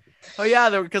them. Oh yeah,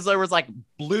 because there was like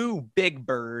Blue Big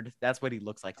Bird, that's what he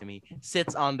looks like to me,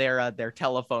 sits on their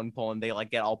telephone pole, and they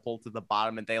like get all pulled to the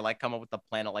bottom, and they like come up with a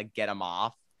plan to like get him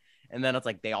off, and then it's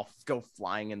like they all go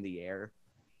flying in the air.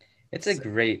 It's a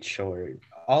great short.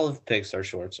 All of Pixar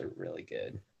shorts are really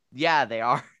good. Yeah, they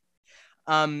are.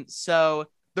 So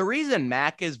the reason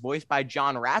Mac is voiced by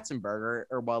John Ratzenberger,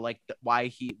 or well, like why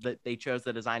they chose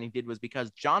the design he did, was because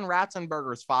John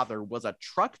Ratzenberger's father was a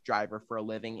truck driver for a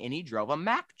living, and he drove a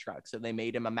Mack truck. So they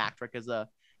made him a Mack truck as a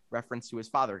reference to his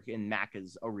father. And Mack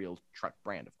is a real truck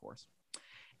brand, of course.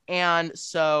 And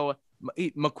so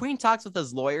McQueen talks with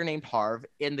his lawyer named Harv.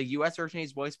 In the U.S. version,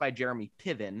 he's voiced by Jeremy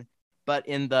Piven, but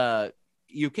in the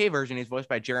UK version, he's voiced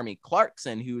by Jeremy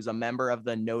Clarkson, who's a member of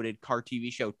the noted car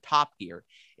TV show Top Gear.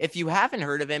 If you haven't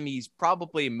heard of him, he's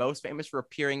probably most famous for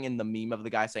appearing in the meme of the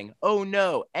guy saying, "Oh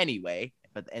no, anyway,"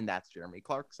 and that's Jeremy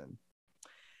Clarkson.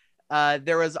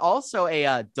 There was also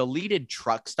a deleted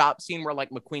truck stop scene where like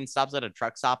McQueen stops at a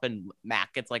truck stop and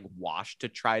Mac gets like washed to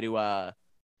try to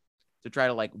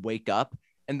like wake up.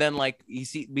 And then like we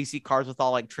see cars with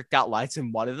all like tricked out lights,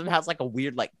 and one of them has like a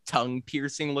weird like tongue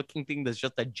piercing looking thing that's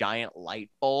just a giant light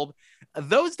bulb.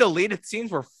 Those deleted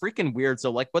scenes were freaking weird.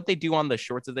 So like what they do on the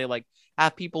shorts is they like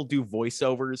have people do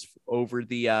voiceovers over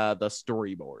the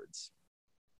storyboards,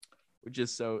 which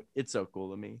is so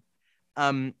cool to me.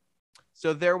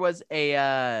 So there was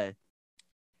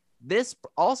this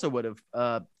also would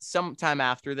have sometime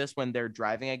after this, when they're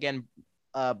driving again,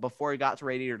 before he got to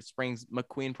Radiator Springs,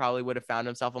 McQueen probably would have found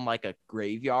himself in like a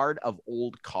graveyard of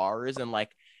old cars, and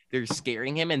like they're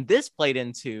scaring him. And this played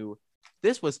into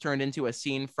this was turned into a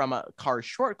scene from a Cars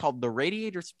short called The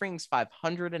Radiator Springs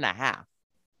 500 and a half.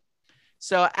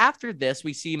 So after this,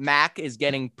 we see Mac is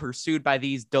getting pursued by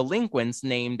these delinquents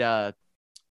named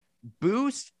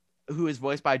Boost, who is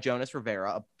voiced by Jonas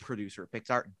Rivera, a producer at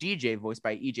Pixar, DJ, voiced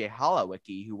by E.J.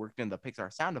 Holowicki, who worked in the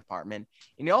Pixar sound department,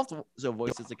 and he also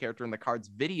voices a character in the Cars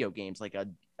video games, like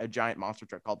a giant monster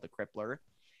truck called the Crippler.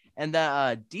 And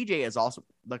the DJ is also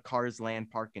the Cars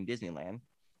Land Park in Disneyland.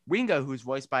 Ringo, who's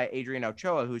voiced by Adrian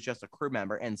Ochoa, who's just a crew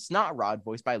member, and Snot Rod,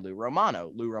 voiced by Lou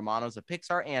Romano. Lou Romano's a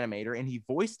Pixar animator, and he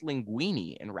voiced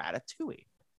Linguini in Ratatouille.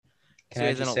 Can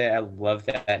I just say I love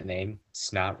that name,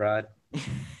 Snot Rod?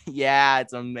 Yeah,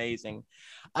 it's amazing.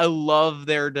 I love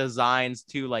their designs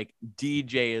too. Like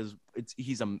DJ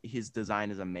his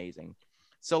design is amazing.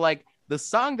 So like the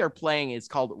song they're playing is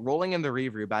called "Rolling in the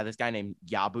Rearview" by this guy named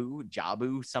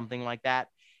Jabu, something like that.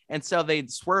 And so they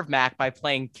swerve Mac by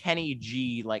playing Kenny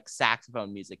G like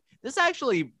saxophone music. This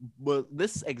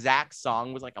exact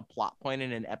song was like a plot point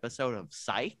in an episode of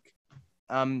Psych.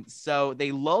 So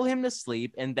they lull him to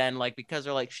sleep, and then like because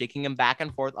they're like shaking him back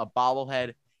and forth, a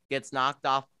bobblehead gets knocked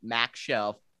off Mac's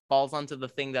shelf, falls onto the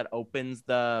thing that opens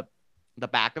the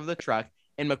back of the truck,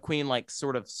 and McQueen like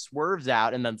sort of swerves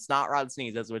out, and then Snot Rod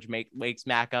sneezes, which wakes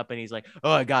Mac up, and he's like,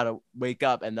 "Oh, I gotta wake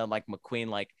up." And then like McQueen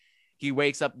like he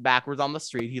wakes up backwards on the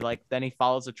street. Then he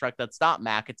follows a truck that's not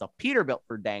Mac. It's a Peterbilt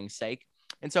for dang sake.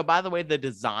 And so by the way, the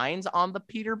designs on the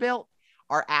Peterbilt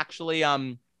are actually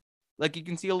like you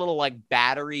can see a little like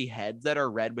battery heads that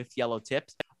are red with yellow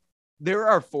tips. There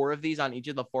are 4 of these on each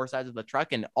of the 4 sides of the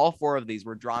truck, and all 4 of these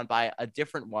were drawn by a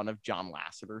different one of John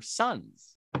Lasseter's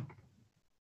sons.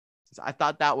 So I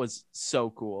thought that was so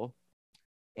cool.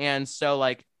 And so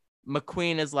like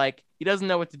McQueen is like, he doesn't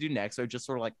know what to do next. So just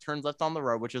sort of like turns left on the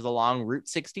road, which is along Route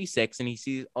 66. And he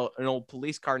sees an old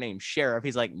police car named Sheriff.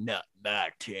 He's like, "Not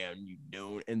back town, you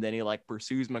don't." And then he like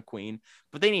pursues McQueen,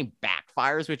 but then he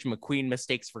backfires, which McQueen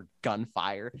mistakes for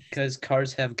gunfire. Because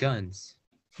cars have guns.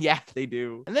 Yeah, they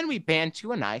do. And then we pan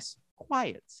to a nice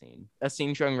quiet scene. A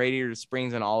scene showing Radiator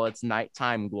Springs in all its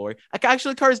nighttime glory. Like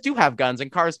actually cars do have guns. In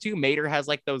Cars 2, Mater has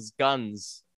like those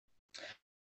guns.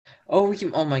 Oh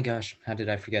my gosh. How did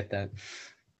I forget that?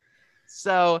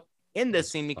 So in this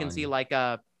scene, we can see like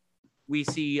we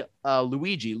see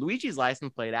Luigi. Luigi's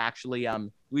license plate actually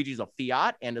Luigi's a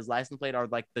Fiat, and his license plate are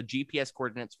like the GPS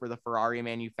coordinates for the Ferrari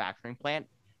manufacturing plant.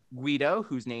 Guido,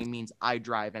 whose name means I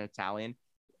drive in Italian.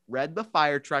 Red, the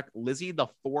fire truck. Lizzie, the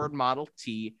Ford Model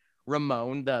T.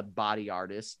 Ramon, the body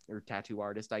artist or tattoo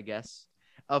artist, I guess.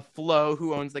 Flo,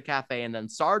 who owns the cafe, and then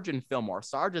Sarge and Fillmore.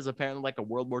 Sarge is apparently like a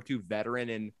World War II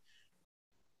veteran,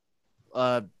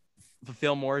 and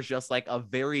Fillmore is just like a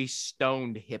very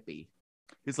stoned hippie.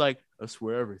 He's like, "I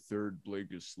swear every third blink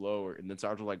is slower." And then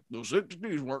Sarge was like, "The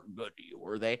 60s weren't good to you,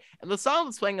 were they?" And the song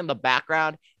that's playing in the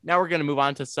background, now we're going to move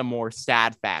on to some more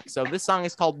sad facts. So this song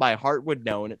is called "My Heart Would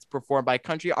Know," and it's performed by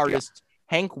country artist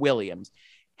Hank Williams.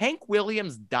 Hank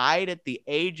Williams died at the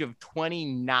age of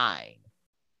 29.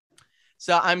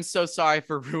 So I'm so sorry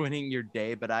for ruining your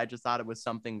day, but I just thought it was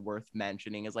something worth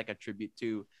mentioning as like a tribute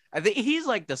to, I think he's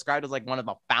like described as like one of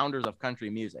the founders of country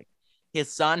music.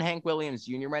 His son, Hank Williams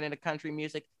Jr., went into country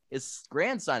music. His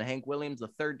grandson, Hank Williams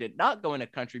III, did not go into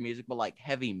country music, but like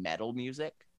heavy metal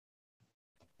music.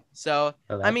 So,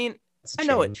 I mean, I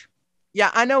know it.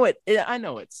 Yeah, I know it. I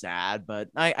know it's sad, but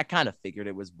I kind of figured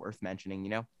it was worth mentioning, you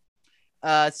know?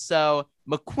 So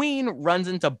McQueen runs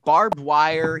into barbed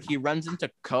wire. He runs into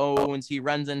cones. He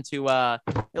runs into,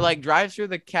 he like drives through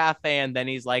the cafe, and then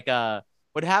he's like,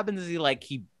 what happens is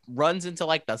he runs into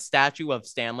like the statue of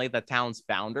Stanley, the town's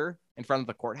founder, in front of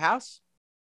the courthouse.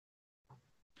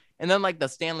 And then like the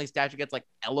Stanley statue gets like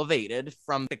elevated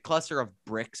from the cluster of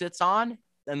bricks it's on.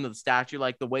 And the statue,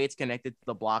 like the way it's connected to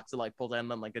the blocks, it like pulls out,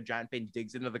 and then like a giant pin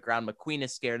digs into the ground. McQueen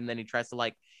is scared, and then he tries to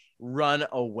like run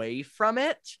away from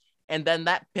it. And then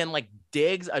that pin like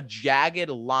digs a jagged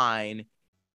line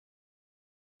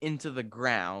into the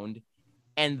ground,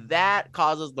 and that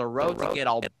causes the road to get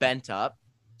all bent up.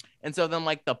 And so then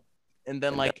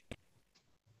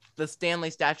the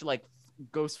Stanley statue like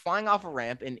goes flying off a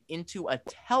ramp and into a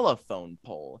telephone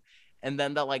pole. And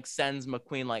then that like sends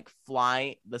McQueen like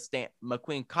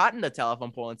McQueen caught in the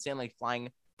telephone pole, and Stanley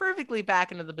flying perfectly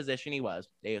back into the position he was.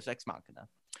 Deus Ex Machina.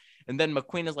 And then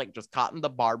McQueen is like just caught in the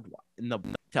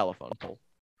telephone pole.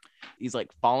 He's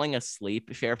like falling asleep.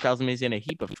 The sheriff tells him he's in a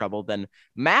heap of trouble. Then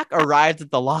Mac arrives at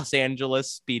the Los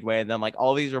Angeles Speedway, and then like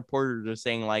all these reporters are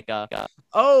saying like,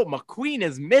 "Oh, McQueen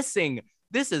is missing.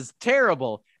 This is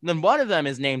terrible." And then one of them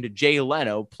is named Jay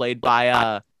Leno, played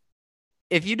by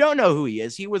if you don't know who he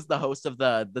is, he was the host of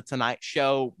the Tonight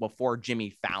Show before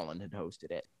Jimmy Fallon had hosted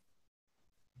it.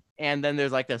 And then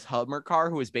there's like this Hummer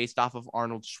car who is based off of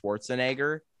Arnold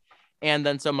Schwarzenegger. And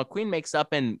then so McQueen makes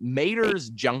up in Mater's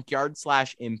junkyard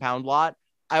 / impound lot.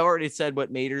 I already said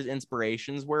what Mater's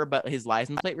inspirations were, but his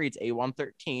license plate reads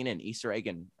A113, an Easter egg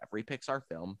in every Pixar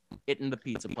film. It in the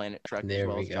Pizza Planet truck. There as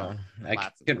well we as go. John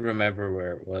I couldn't remember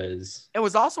where it was. It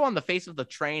was also on the face of the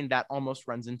train that almost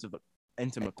runs into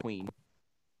McQueen.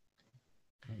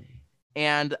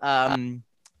 And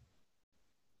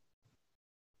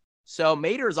so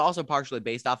Mater is also partially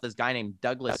based off this guy named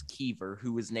Douglas Keever,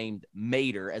 who was named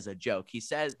Mater as a joke. He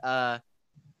said,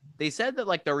 they said that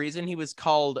like the reason he was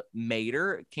called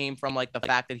Mater came from like the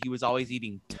fact that he was always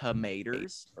eating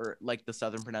tomatoes, or like the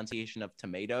southern pronunciation of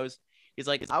tomatoes. He's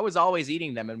like, I was always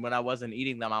eating them, and when I wasn't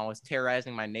eating them, I was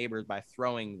terrorizing my neighbors by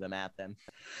throwing them at them.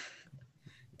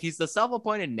 He's the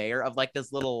self-appointed mayor of like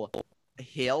this little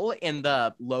hill in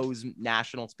the Lowe's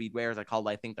National Speedway, or is it called,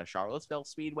 I think, the Charlottesville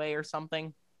Speedway or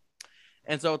something.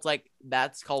 And so it's like,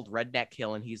 that's called Redneck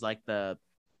Hill. And he's like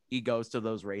he goes to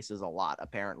those races a lot,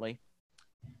 apparently.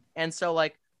 And so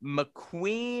like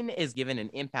McQueen is given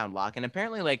an impound lock. And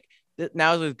apparently like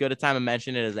now is as good a time to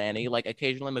mention it as any. Like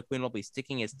occasionally McQueen will be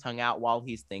sticking his tongue out while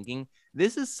he's thinking.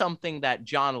 This is something that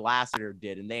John Lasseter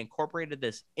did. And they incorporated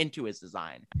this into his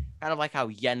design. Kind of like how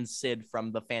Yen Sid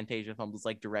from the Fantasia film was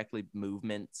like directly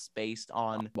movements based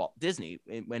on, well, Disney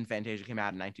when Fantasia came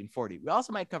out in 1940. We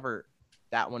also might cover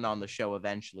that one on the show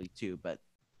eventually too, but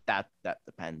that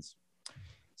depends.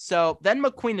 So then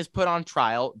McQueen is put on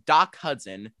trial. Doc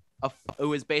Hudson,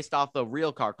 who is based off the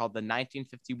real car called the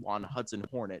 1951 Hudson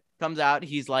Hornet, comes out.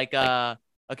 He's like,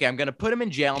 okay, I'm going to put him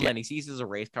in jail. And then he seizes a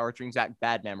race car, which brings back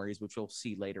bad memories, which we'll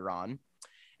see later on.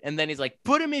 And then he's like,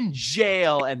 put him in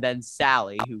jail. And then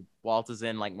Sally, who waltzes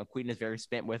in, like McQueen is very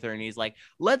spent with her. And he's like,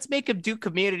 let's make him do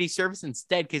community service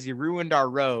instead because he ruined our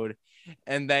road.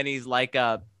 And then he's like,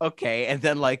 okay. And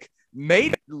then like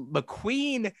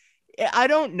McQueen, I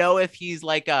don't know if he's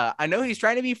like, I know he's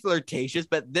trying to be flirtatious,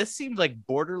 but this seems like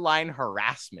borderline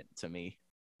harassment to me.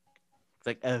 It's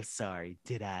like, oh, sorry.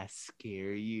 Did I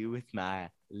scare you with my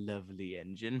lovely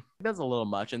engine? It does a little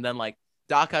much. And then like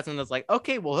Doc Hudson is like,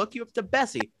 okay, we'll hook you up to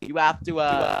Bessie. You have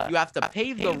to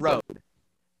pave the road.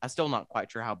 I'm still not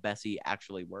quite sure how Bessie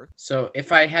actually works. So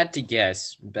if I had to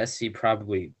guess, Bessie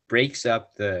probably breaks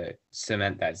up the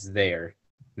cement that's there,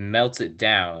 melts it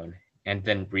down, and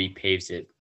then repaves it.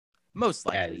 Most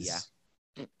likely, yeah.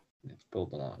 It's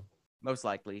pulled along. Most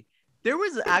likely. There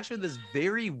was actually this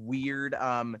very weird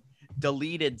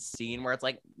deleted scene where it's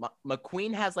like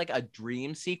McQueen has like a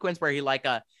dream sequence where he like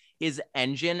his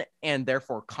engine and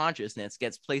therefore consciousness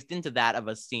gets placed into that of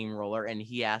a steamroller, and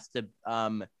he has to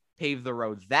pave the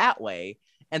road that way.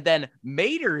 And then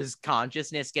Mater's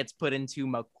consciousness gets put into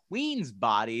McQueen's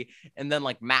body, and then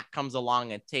like Matt comes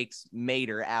along and takes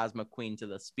Mater as McQueen to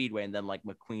the speedway, and then like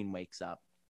McQueen wakes up.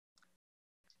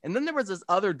 And then there was this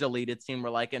other deleted scene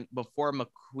where like before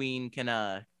McQueen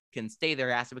can stay there,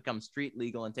 he has to become street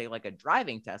legal and take like a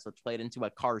driving test, which played into a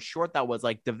car short that was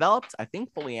like developed, I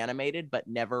think fully animated, but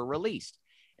never released.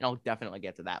 And I'll definitely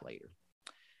get to that later.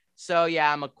 So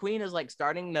yeah, McQueen is like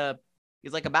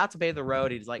he's like about to pave the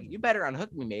road. He's like, you better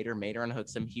unhook me, Mater. Mater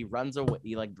unhooks him. He runs away.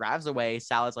 He like drives away.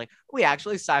 Sally's like, we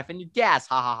actually siphoned your gas.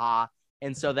 Ha ha ha.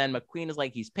 And so then McQueen is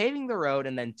like, he's paving the road.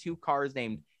 And then two cars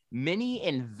named Minnie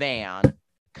and Van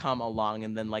come along.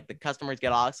 And then like the customers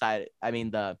get all excited. I mean,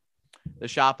 the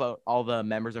shop, all the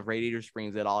members of Radiator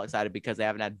Springs get all excited because they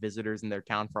haven't had visitors in their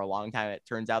town for a long time. It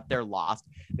turns out they're lost.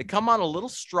 They come on a little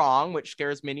strong, which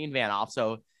scares Minnie and Van off.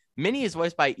 So Minnie is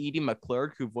voiced by Edie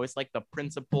McClurg, who voiced like the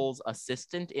principal's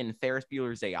assistant in Ferris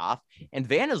Bueller's Day Off. And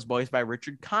Van is voiced by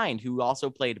Richard Kind, who also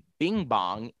played Bing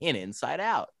Bong in Inside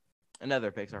Out, another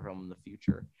Pixar film in the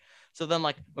future. So then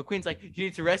like McQueen's like, you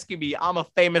need to rescue me. I'm a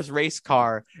famous race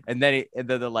car. And then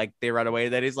they run away.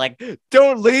 Then he's like,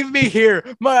 don't leave me here.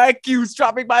 My IQ's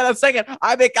dropping by the second.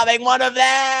 I'm becoming one of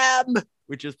them,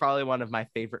 which is probably one of my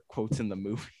favorite quotes in the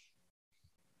movie.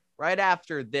 Right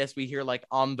after this, we hear like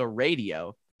on the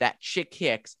radio that Chick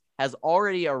Hicks has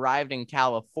already arrived in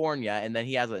California, and then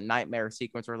he has a nightmare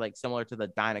sequence where like similar to the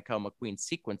Dinoco McQueen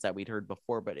sequence that we'd heard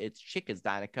before, but it's Chick is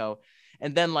Dinoco.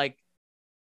 And then like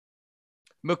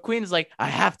McQueen is like, I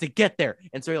have to get there.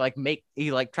 And so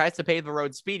he tries to pave the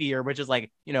road speedier, which is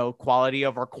like, you know, quality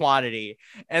over quantity.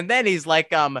 And then he's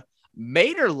like,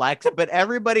 Mater likes it, but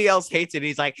everybody else hates it.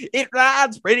 He's like, it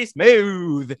rides pretty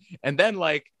smooth. And then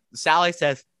like Sally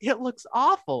says, it looks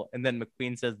awful. And then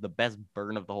McQueen says the best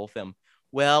burn of the whole film.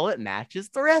 Well, it matches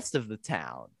the rest of the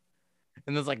town.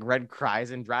 And there's like Red cries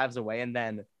and drives away. And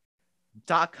then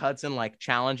Doc Hudson like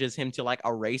challenges him to like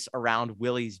a race around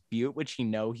Willie's Butte, which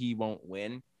he won't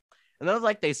win. And then it's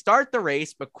like they start the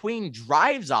race, McQueen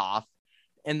drives off,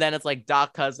 and then it's like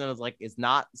Doc Hudson is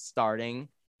not starting.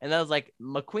 And then it's like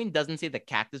McQueen doesn't see the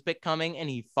cactus pit coming and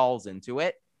he falls into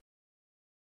it.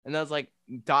 And then it's like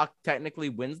Doc technically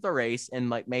wins the race and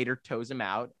like Mater tows him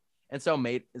out. And so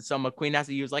McQueen has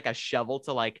to use like a shovel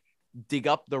to like dig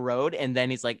up the road. And then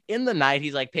he's like in the night,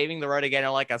 he's like paving the road again,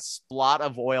 and like a splot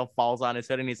of oil falls on his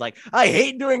hood. And he's like, I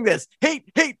hate doing this.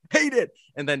 Hate it.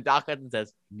 And then Doc Hudson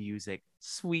says, music,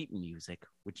 sweet music,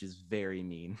 which is very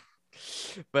mean.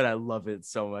 But I love it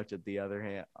so much on the other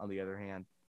hand.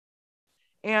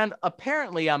 And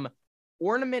apparently,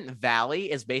 Ornament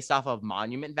Valley is based off of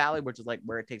Monument Valley, which is like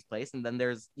where it takes place. And then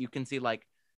you can see like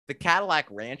the Cadillac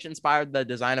Ranch inspired the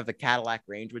design of the Cadillac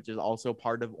Range, which is also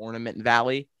part of Ornament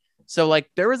Valley. So like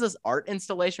there was this art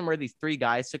installation where these three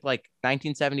guys took like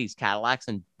 1970s Cadillacs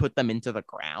and put them into the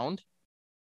ground.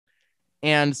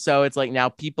 And so it's like now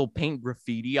people paint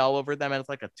graffiti all over them, and it's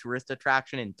like a tourist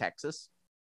attraction in Texas.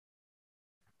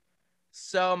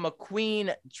 So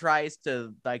McQueen tries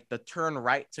to like the turn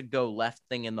right to go left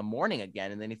thing in the morning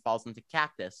again, and then he falls into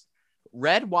cactus.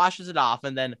 Red washes it off,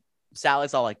 and then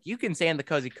Sally's all like, you can stay in the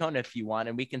cozy cone if you want.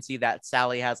 And we can see that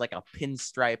Sally has like a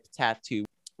pinstripe tattoo.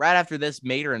 Right after this,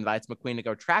 Mater invites McQueen to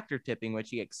go tractor tipping, which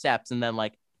he accepts. And then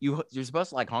like you're supposed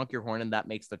to like honk your horn, and that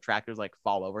makes the tractors like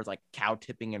fall over. It's like cow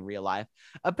tipping in real life.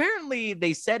 Apparently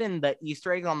they said in the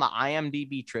Easter eggs on the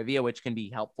IMDb trivia, which can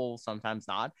be helpful, sometimes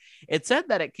not. It said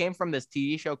that it came from this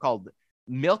TV show called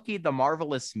Milky the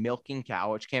Marvelous Milking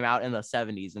Cow, which came out in the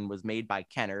 70s and was made by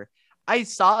Kenner. I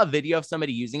saw a video of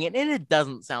somebody using it, and it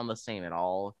doesn't sound the same at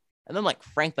all. And then like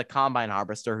Frank the Combine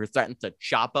Harvester, who's starting to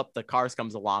chop up the cars,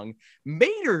 comes along.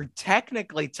 Mater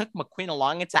technically took McQueen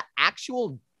along into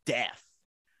actual death.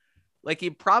 Like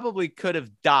he probably could have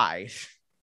died.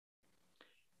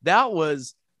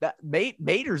 Mater's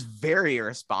very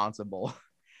irresponsible.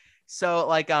 So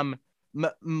like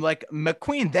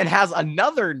McQueen then has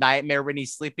another nightmare when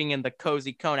he's sleeping in the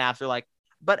cozy cone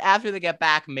but after they get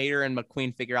back, Mater and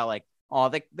McQueen figure out like, oh,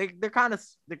 they're kind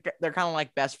of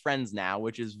like best friends now,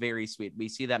 which is very sweet. We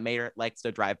see that Mater likes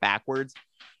to drive backwards,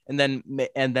 and then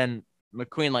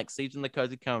McQueen like sleeps in the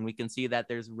cozy cone. We can see that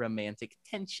there's romantic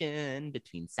tension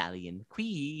between Sally and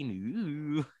McQueen.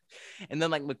 Ooh. And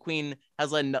then like McQueen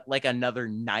has like another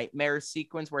nightmare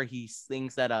sequence where he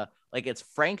thinks that like it's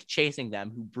Frank chasing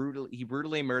them, he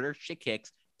brutally murders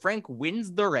Kicks. Frank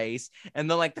wins the race,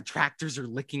 and then like the tractors are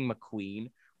licking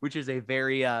McQueen, which is a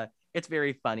very it's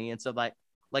very funny. And so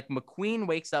like McQueen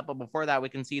wakes up, but before that we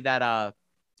can see that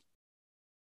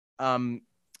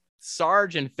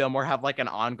Sarge and Fillmore have like an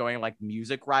ongoing like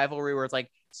music rivalry where it's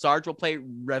like Sarge will play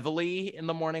Reveille in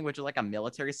the morning, which is like a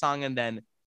military song, and then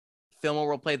Fillmore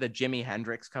will play the Jimi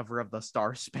Hendrix cover of the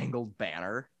Star Spangled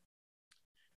Banner.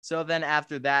 So then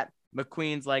after that,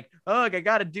 McQueen's like, oh, I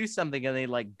gotta do something, and then he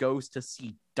like goes to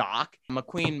see Doc.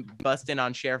 McQueen busts in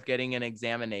on Sheriff getting an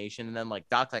examination, and then like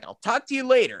Doc's like, I'll talk to you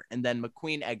later. And then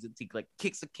McQueen exits. He like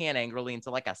kicks a can angrily into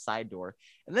like a side door,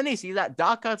 and then he sees that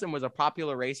Doc Hudson was a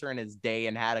popular racer in his day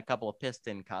and had a couple of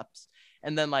piston cups.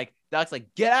 And then like Doc's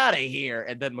like, get out of here.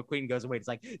 And then McQueen goes away. It's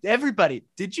like, everybody,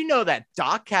 did you know that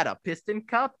Doc had a piston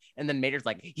cup? And then Mater's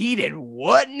like, he did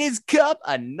what in his cup?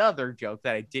 Another joke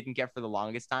that I didn't get for the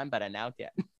longest time, but I now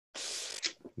get.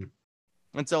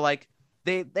 And so like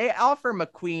they offer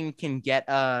McQueen can get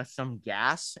some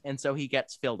gas, and so he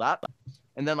gets filled up.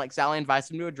 And then like Sally invites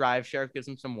him to a drive. Sheriff gives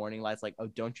him some warning lights like, oh,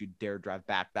 don't you dare drive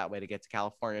back that way to get to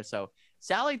California. So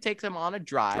Sally takes him on a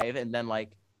drive, and then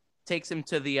like takes him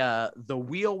to the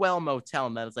Wheelwell Motel,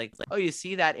 and then it's like, oh, you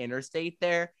see that interstate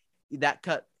there? That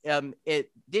cut it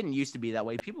didn't used to be that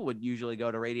way. People would usually go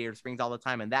to Radiator Springs all the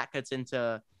time, and that cuts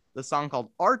into the song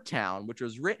called Our Town, which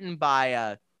was written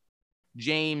by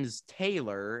James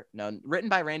Taylor, written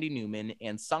by Randy Newman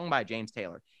and sung by James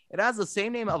Taylor. It has the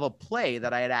same name of a play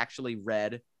that I had actually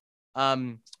read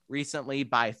recently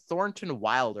by Thornton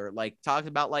Wilder, like talks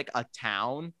about like a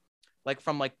town like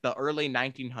from like the early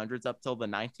 1900s up till the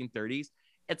 1930s.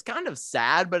 It's kind of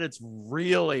sad, but it's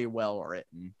really well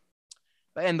written.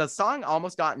 And the song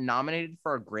almost got nominated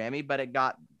for a Grammy, but it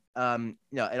got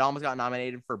it almost got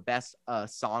nominated for Best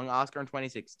Song Oscar in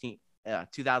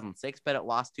 2006, but it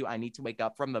lost to I Need to Wake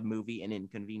Up from the movie An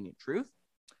Inconvenient Truth.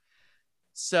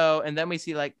 So, and then we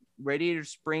see like Radiator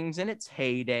Springs in its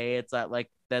heyday. It's like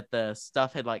that the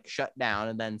stuff had like shut down,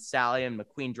 and then Sally and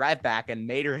McQueen drive back, and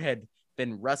Mater had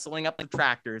been rustling up the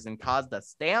tractors and caused a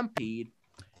stampede.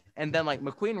 And then like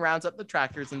McQueen rounds up the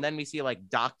tractors, and then we see like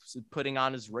Doc putting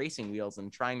on his racing wheels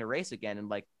and trying to race again. And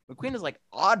like McQueen is like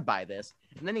awed by this.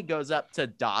 And then he goes up to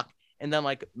Doc, and then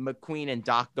like McQueen and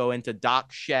Doc go into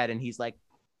Doc's shed, and he's like,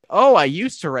 oh, I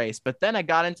used to race, but then I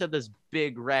got into this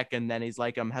big wreck. And then he's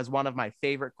like, has one of my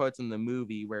favorite quotes in the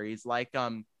movie where he's like,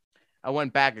 I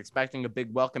went back expecting a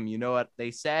big welcome. You know what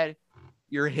they said?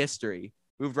 Your history.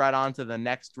 Moved right on to the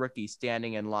next rookie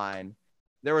standing in line.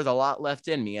 There was a lot left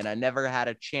in me, and I never had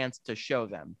a chance to show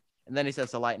them. And then he says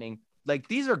to Lightning, like,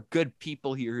 these are good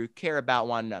people here who care about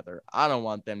one another. I don't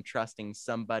want them trusting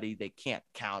somebody they can't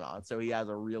count on. So he has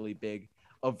a really big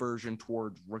aversion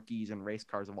towards rookies and race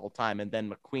cars of all time. And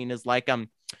then McQueen is like,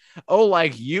 oh,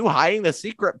 like you hiding the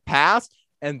secret past?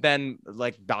 And then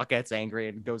like Doc gets angry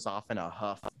and goes off in a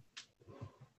huff.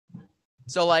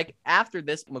 So like after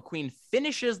this, McQueen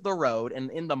finishes the road,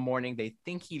 and in the morning they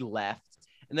think he left.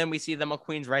 And then we see the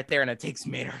McQueen's right there, and it takes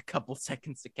Mater a couple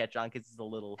seconds to catch on because he's a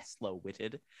little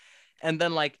slow-witted. And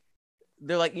then like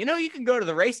they're like, you know, you can go to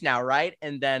the race now, right?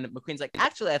 And then McQueen's like,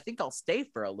 actually, I think I'll stay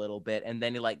for a little bit. And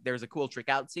then he like, there's a cool trick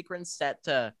out sequence set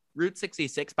to Route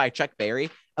 66 by Chuck Berry.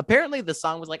 Apparently the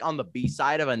song was like on the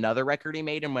B-side of another record he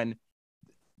made. And when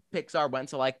Pixar went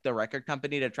to like the record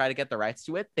company to try to get the rights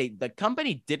to it, the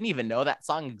company didn't even know that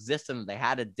song existed, and they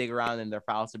had to dig around in their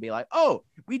files to be like, oh,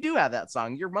 we do have that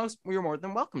song. You're more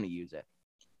than welcome to use it.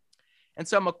 And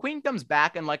so McQueen comes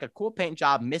back in like a cool paint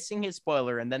job, missing his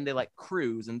spoiler, and then they like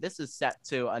cruise. And this is set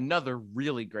to another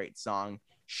really great song,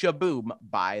 Shaboom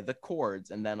by the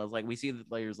Chords. And then it's like we see that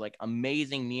there's like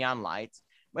amazing neon lights.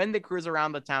 When they cruise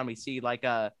around the town, we see like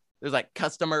there's like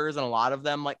customers, and a lot of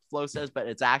them, like Flo says, but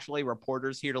it's actually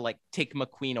reporters here to like take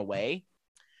McQueen away.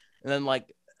 And then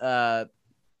like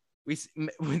we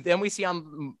see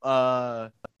on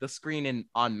the screen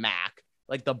on Mac,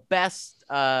 like the best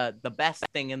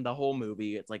thing in the whole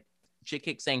movie. It's like Chick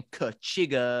Hicks saying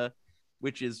 "Kachiga,"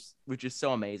 which is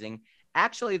so amazing.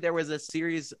 Actually, there was a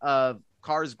series of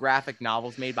Cars graphic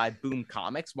novels made by Boom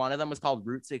Comics. One of them was called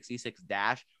Route 66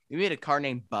 Dash. We made a car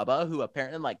named Bubba who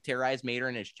apparently like terrorized Mater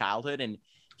in his childhood, and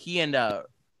he and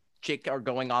Chick are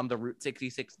going on the Route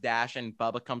 66 Dash, and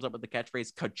Bubba comes up with the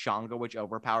catchphrase "Kachonga," which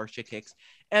overpowers Chick Hicks.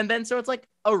 And then so it's like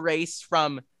a race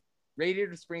from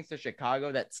Radiator Springs to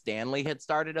Chicago that Stanley had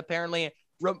started, apparently.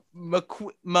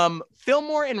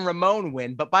 Fillmore and Ramone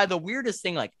win, but by the weirdest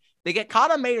thing, like they get caught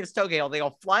on Mater's tailgate, they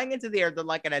go flying into the air, then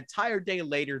like an entire day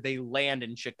later, they land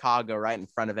in Chicago right in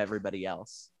front of everybody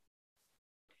else.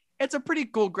 It's a pretty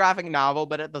cool graphic novel,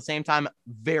 but at the same time,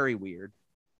 very weird.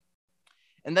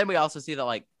 And then we also see that,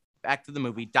 like, back to the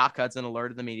movie, Doc Hudson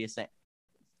alerted the media saying,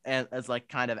 and as like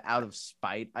kind of out of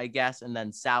spite, I guess. And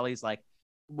then Sally's like,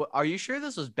 are you sure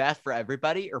this was best for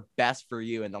everybody or best for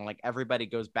you? And then like everybody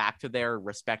goes back to their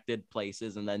respected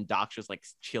places, and then Doc's just like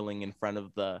chilling in front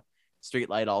of the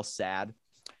streetlight, all sad.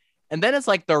 And then it's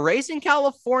like the race in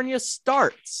California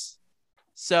starts.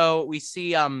 So we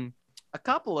see a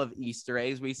couple of Easter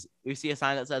eggs. We see a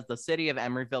sign that says the city of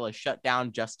Emeryville is shut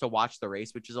down just to watch the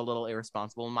race, which is a little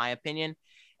irresponsible in my opinion.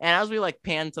 And as we like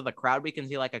pan to the crowd, we can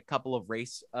see like a couple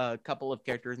of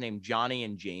characters named Johnny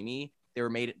and Jamie. They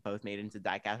were both made into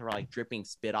diecast. Were like dripping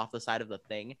spit off the side of the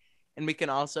thing. And we can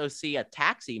also see a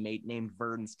taxi mate named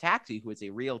Vern's Taxi, who is a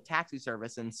real taxi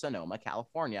service in Sonoma,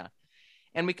 California.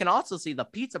 And we can also see the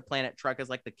Pizza Planet truck as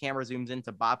like the camera zooms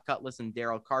into Bob Cutlass and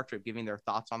Daryl Cartrip giving their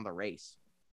thoughts on the race.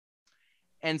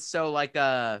 And so like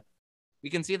we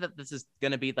can see that this is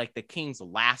going to be like the King's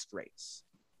last race.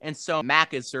 And so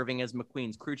Mac is serving as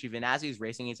McQueen's crew chief, and as he's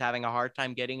racing, he's having a hard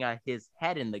time getting his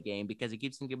head in the game because he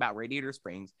keeps thinking about Radiator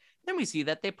Springs. Then we see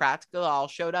that they practically all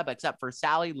showed up except for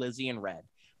Sally, Lizzie, and Red.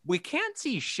 We can't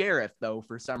see Sheriff, though,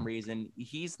 for some reason.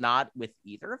 He's not with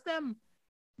either of them.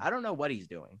 I don't know what he's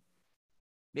doing.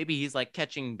 Maybe he's like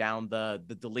catching down the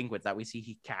delinquents that we see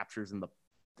he captures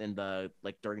in the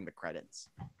like during the credits.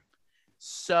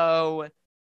 So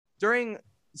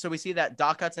we see that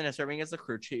Doc Hudson is serving as the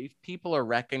crew chief. People are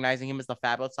recognizing him as the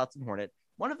fabulous Hudson Hornet.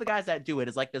 One of the guys that do it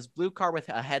is like this blue car with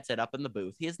a headset up in the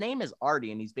booth. His name is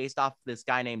Artie, and he's based off this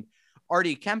guy named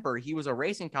Artie Kemper. He was a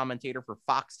racing commentator for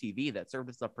Fox TV that served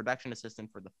as a production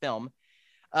assistant for the film.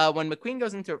 When McQueen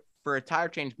goes for a tire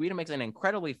change, Guido makes an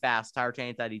incredibly fast tire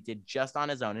change that he did just on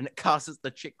his own, and it causes the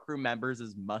chick crew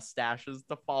members' mustaches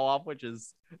to fall off, which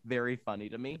is very funny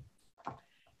to me.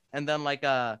 And then like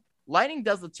Lightning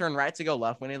does the turn right to go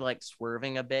left when he's like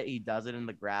swerving a bit. He does it in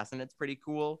the grass, and it's pretty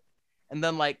cool. And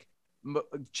then like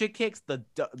Chick Hicks, the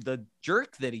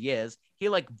jerk that he is, he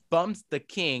like bumps the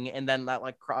King, and then that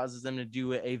like causes him to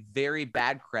do a very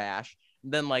bad crash.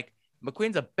 And then like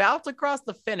McQueen's about to cross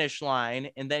the finish line,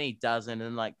 and then he doesn't,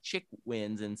 and like Chick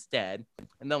wins instead.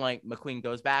 And then like McQueen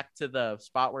goes back to the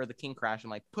spot where the King crashed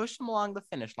and like pushed him along the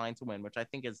finish line to win, which I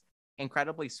think is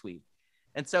incredibly sweet.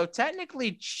 And so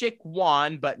technically Chick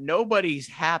won, but nobody's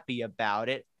happy about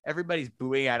it. Everybody's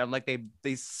booing at him like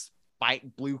they spike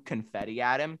blue confetti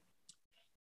at him.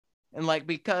 And like,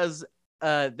 because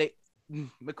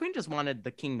McQueen just wanted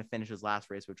the king to finish his last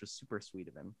race, which was super sweet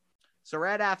of him. So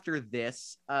right after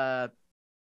this, Tex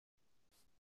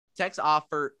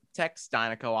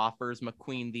Dynaco offers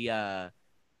McQueen the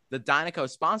Dynaco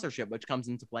sponsorship, which comes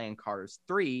into play in Cars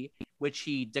 3, which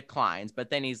he declines. But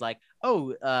then he's like,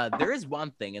 oh, there is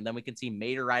one thing. And then we can see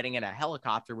Mater riding in a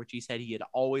helicopter, which he said he had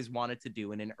always wanted to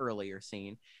do in an earlier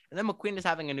scene. And then McQueen is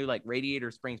having a new like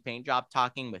Radiator Springs paint job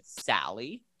talking with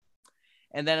Sally.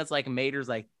 And then it's like Mater's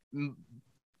like,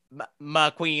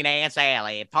 McQueen and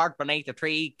Sally parked beneath the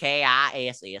tree,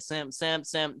 KISS,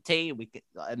 sim T. We could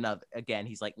another again.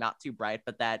 He's like not too bright,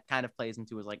 but that kind of plays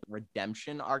into his like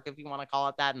redemption arc, if you want to call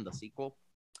it that, in the sequel.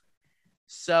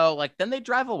 So like then they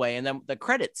drive away, and then the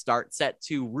credits start set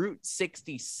to Route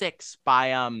 66 by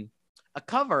a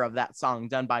cover of that song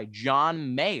done by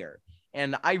John Mayer,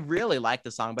 and I really like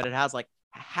the song, but it has like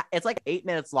it's like 8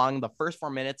 minutes long. The first 4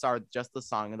 minutes are just the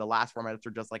song, and the last 4 minutes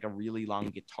are just like a really long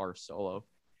guitar solo.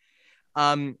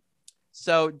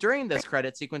 So during this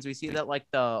credit sequence, we see that like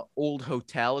the old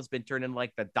hotel has been turned into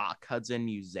like the Doc Hudson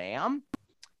Museum.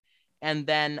 And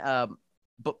then, sorry,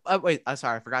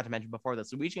 I forgot to mention before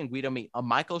this, Luigi and Guido meet a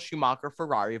Michael Schumacher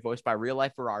Ferrari, voiced by real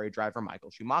life Ferrari driver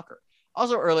Michael Schumacher.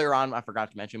 Also earlier on, I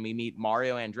forgot to mention, we meet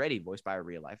Mario Andretti, voiced by a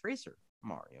real life racer,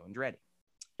 Mario Andretti.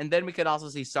 And then we could also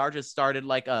see Sarge has started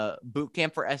like a boot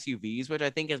camp for SUVs, which I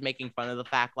think is making fun of the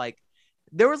fact like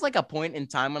there was like a point in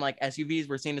time when like SUVs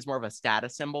were seen as more of a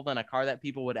status symbol than a car that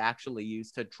people would actually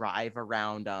use to drive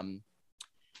around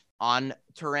on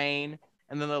terrain.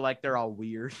 And then they're all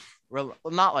weird. Well,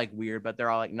 not like weird, but they're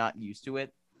all like not used to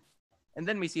it. And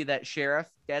then we see that Sheriff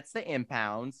gets the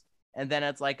impounds, and then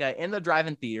it's like in the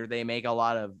drive-in theater they make a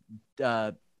lot of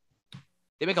John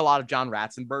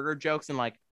Ratzenberger jokes, and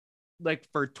like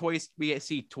for toys we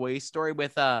see Toy Story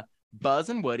with Buzz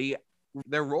and Woody.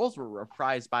 Their roles were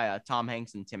reprised by Tom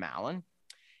Hanks and Tim Allen.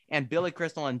 And Billy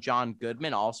Crystal and John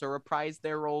Goodman also reprised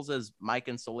their roles as Mike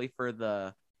and Sully for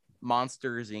the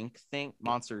Monster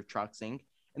Trucks Inc.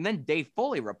 And then Dave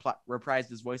Foley reprised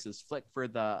his voice as Flick for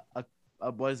the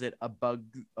was it a bug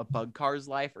car's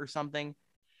life or something.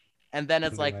 And then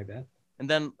it's like that. And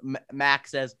then Mac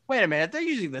says, wait a minute, they're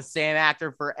using the same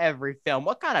actor for every film.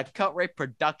 What kind of cut rate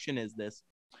production is this?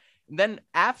 Then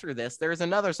after this, there's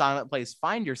another song that plays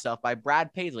Find Yourself by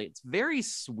Brad Paisley. It's very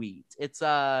sweet. It's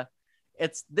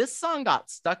this song got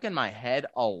stuck in my head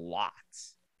a lot,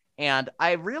 and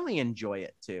I really enjoy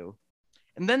it too.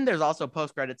 And then there's also a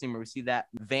post-credit scene where we see that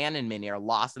Van and Minnie are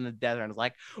lost in the desert, and it's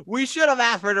like, we should have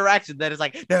asked for directions. Then it's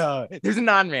like, no, there's an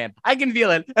on-ramp. I can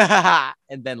feel it.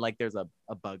 And then like there's a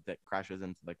bug that crashes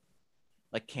into the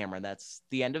like camera. That's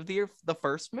the end of the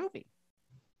first movie.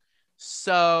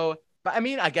 So, but I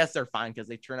mean, I guess they're fine because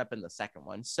they turn up in the second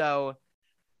one. So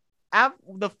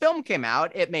the film came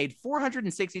out. It made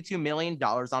 $462 million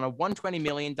on a $120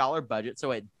 million budget.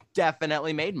 So it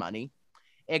definitely made money.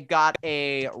 It got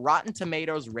a Rotten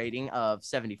Tomatoes rating of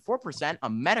 74%, a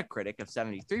Metacritic of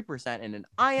 73%, and an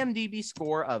IMDb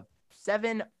score of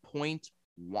 7.1.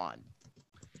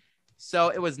 So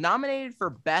it was nominated for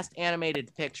Best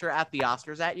Animated Picture at the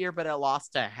Oscars that year, but it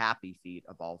lost to Happy Feet,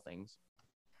 of all things.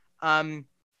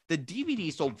 The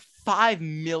DVD sold 5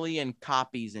 million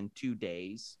copies in 2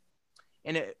 days.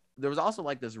 And there was also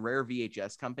like this rare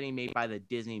VHS company made by the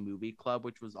Disney Movie Club,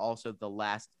 which was also the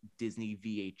last Disney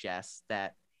VHS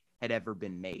that had ever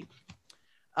been made.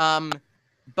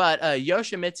 But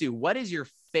Yoshimitsu, what is your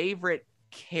favorite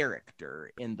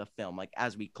character in the film, like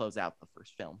as we close out the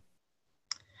first film?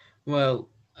 Well,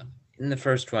 in the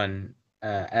first one,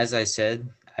 as I said,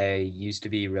 I used to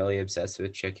be really obsessed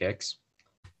with Chick Hicks.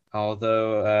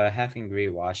 Although, having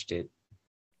rewatched it,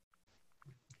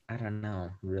 I don't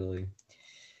know, really.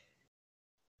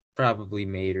 Probably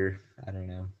Mater. I don't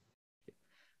know.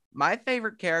 My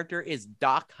favorite character is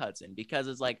Doc Hudson because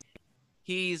it's like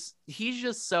he's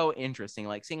just so interesting.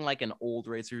 Like seeing like an old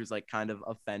racer who's like kind of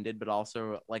offended, but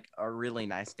also like a really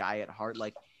nice guy at heart.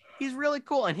 Like he's really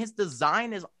cool, and his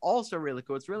design is also really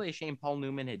cool. It's really a shame Paul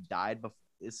Newman had died before,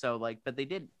 so like, but they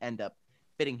did end up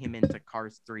fitting him into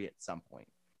Cars 3 at some point.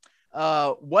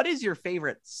 What is your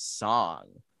favorite song?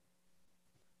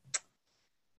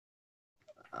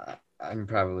 I'm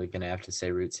probably gonna have to say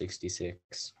Route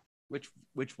 66.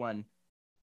 Which one?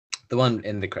 The one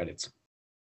in the credits.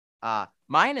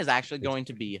 Mine is actually going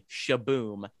to be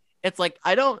Shaboom. It's like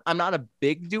I'm not a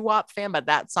big doo-wop fan, but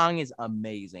that song is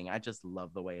amazing. I just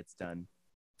love the way it's done.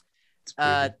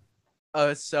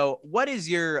 So what is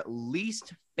your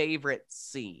least favorite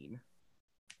scene?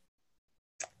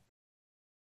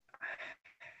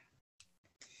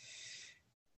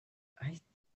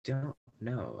 don't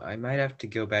know. I might have to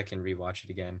go back and rewatch it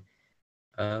again.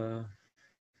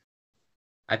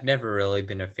 I've never really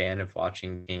been a fan of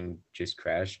watching King just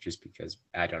crash, just because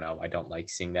I don't know. I don't like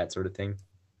seeing that sort of thing.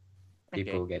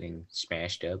 People getting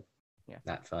smashed up. Yeah,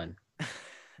 not fun.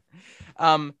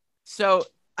 So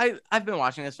I've been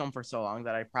watching this film for so long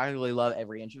that I probably love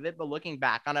every inch of it. But looking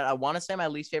back on it, I want to say my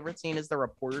least favorite scene is the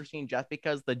reporter scene, just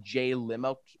because the Jay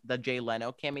Leno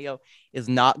cameo is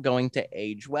not going to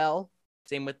age well.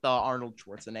 Same with the Arnold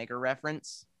Schwarzenegger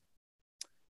reference.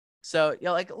 So,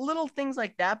 like little things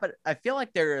like that. But I feel like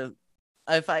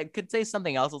if I could say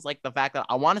something else, it's like the fact that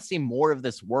I want to see more of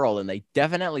this world, and they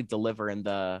definitely deliver in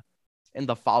the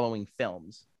following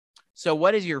films. So,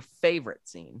 what is your favorite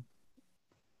scene?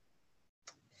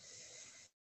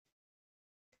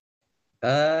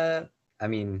 I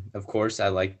mean, of course, I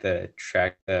like the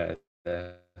tractor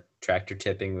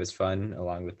tipping was fun,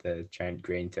 along with the giant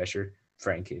grain thresher.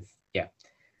 Frank, yeah.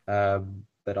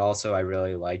 But also, I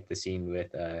really like the scene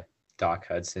with Doc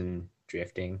Hudson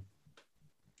drifting,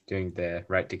 doing the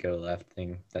right to go left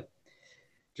thing.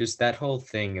 That whole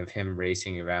thing of him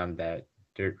racing around that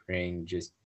dirt ring,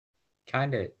 just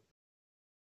kind of.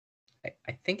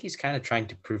 I think he's kind of trying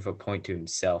to prove a point to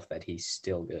himself that he's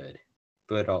still good.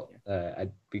 But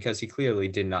because he clearly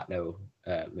did not know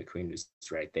McQueen was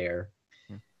right there.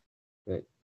 But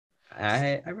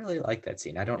I really like that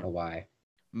scene. I don't know why.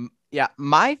 Yeah,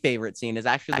 my favorite scene is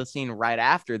actually the scene right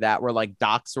after that, where like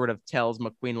Doc sort of tells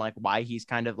McQueen like why he's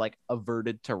kind of like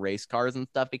averted to race cars and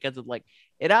stuff, because it's like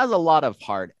it has a lot of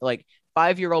heart. Like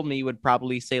 5-year-old me would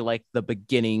probably say like the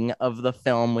beginning of the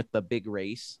film with the big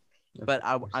race, but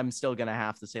I'm still gonna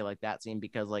have to say like that scene,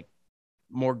 because like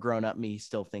more grown up me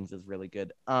still thinks is really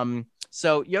good.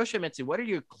 So Yoshimitsu, what are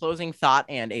your closing thought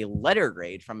and a letter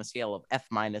grade from a scale of F-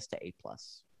 to A+?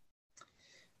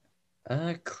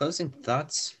 Closing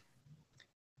thoughts.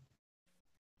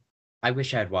 I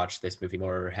wish I had watched this movie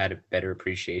more, or had a better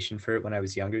appreciation for it when I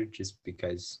was younger, just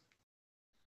because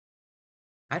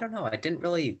I don't know. I didn't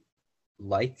really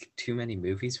like too many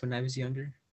movies when I was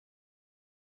younger.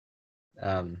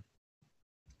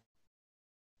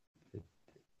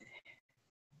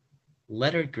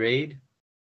 Letter grade,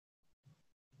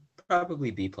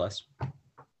 probably B+.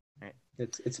 Right.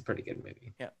 It's a pretty good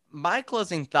movie. Yeah. My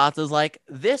closing thoughts is like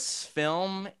this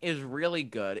film is really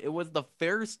good. It was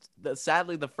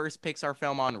sadly the first Pixar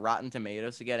film on Rotten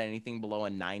Tomatoes to get anything below a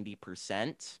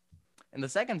 90%. And the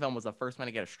second film was the first one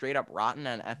to get a straight up rotten,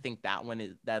 and I think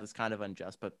that is kind of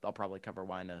unjust, but I'll probably cover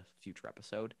why in a future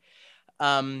episode.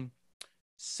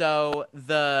 So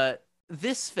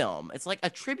this film, it's like a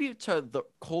tribute to the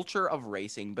culture of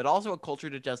racing, but also a culture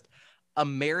to just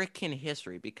American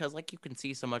history, because like you can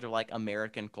see so much of like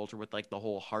American culture with like the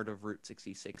whole heart of Route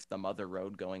 66, the mother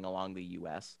road going along the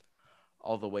US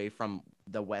all the way from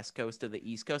the West Coast to the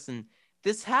East Coast. And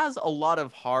this has a lot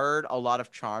of heart, a lot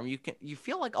of charm. You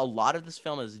feel like a lot of this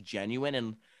film is genuine,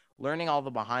 and learning all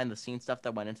the behind the scenes stuff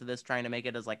that went into this, trying to make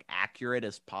it as like accurate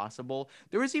as possible.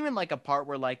 There was even like a part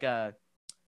where like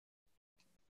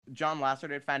John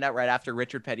Lasseter had found out right after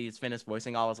Richard Petty has finished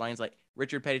voicing all his lines. Like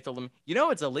Richard Petty told him,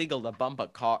 it's illegal to bump a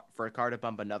car to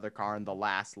bump another car in the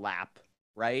last lap,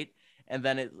 right? And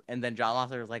then John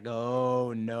Lasseter was like,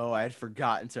 "Oh no, I had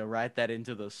forgotten to write that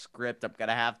into the script. I'm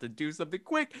gonna have to do something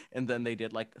quick." And then they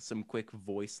did like some quick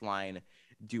voice line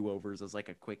do-overs as like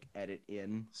a quick edit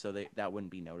in, so that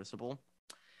wouldn't be noticeable.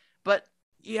 But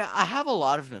yeah, I have a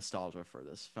lot of nostalgia for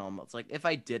this film. It's like if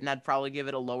I didn't, I'd probably give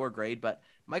it a lower grade, but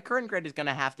my current grade is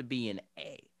gonna have to be an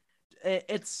A.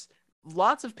 It's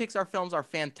lots of Pixar films are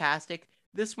fantastic.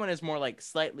 This one is more like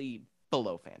slightly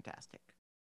below fantastic.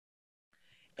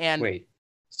 And wait,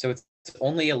 so it's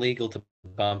only illegal to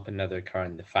bump another car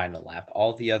in the final lap.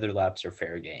 All the other laps are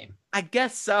fair game. I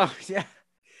guess so. Yeah.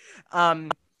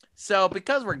 So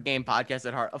because we're a game podcast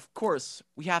at heart, of course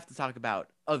we have to talk about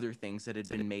other things that had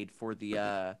been made for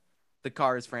the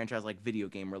Cars franchise, like video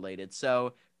game related.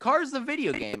 So Cars the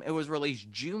video game, it was released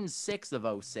June 6th of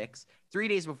 2006, 3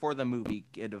 days before the movie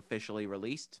get officially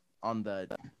released. On the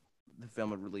film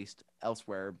had released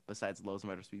elsewhere besides Lowe's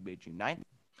Motor Speedway June 9th.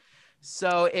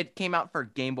 So it came out for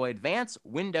Game Boy Advance,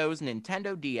 Windows,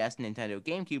 Nintendo DS, Nintendo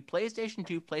GameCube, PlayStation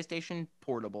 2, PlayStation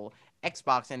Portable,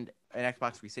 Xbox, and an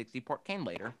Xbox 360 port came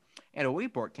later. And a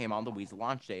Wii port came on the Wii's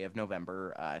launch day of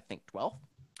November, I think 12th.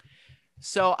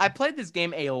 So I played this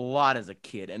game a lot as a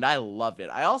kid, and I loved it.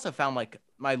 I also found like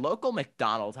my local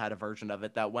McDonald's had a version of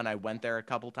it that when I went there a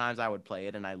couple times, I would play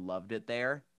it, and I loved it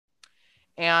there.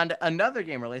 And another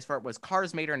game released for it was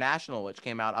Cars Mater National, which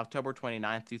came out October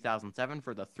 29th, 2007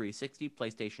 for the 360,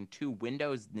 PlayStation 2,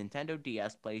 Windows, Nintendo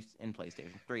DS, and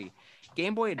PlayStation 3.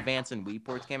 Game Boy Advance and Wii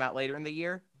ports came out later in the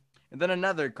year. And then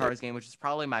another Cars game, which is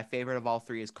probably my favorite of all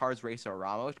three, is Cars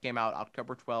Racer-O-Rama, which came out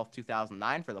October 12th,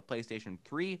 2009 for the PlayStation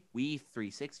 3, Wii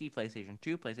 360, PlayStation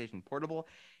 2, PlayStation Portable,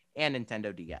 and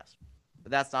Nintendo DS.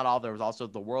 But that's not all. There was also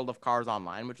The World of Cars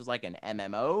Online, which was like an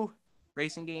MMO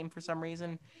racing game for some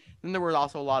reason. Then there were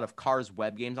also a lot of Cars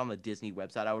web games on the Disney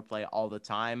website I would play all the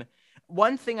time.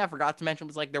 One thing I forgot to mention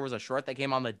was like there was a short that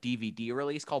came on the DVD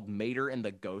release called Mater and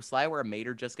the Ghost Light, where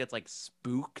Mater just gets like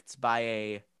spooked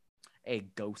by a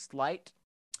ghost light.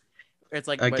 It's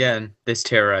like again, this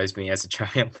terrorized me as a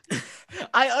child.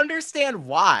 I understand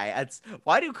why.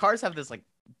 Why do cars have this like?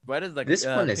 Why does like this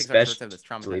one especially have this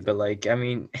traumatizing? But like, I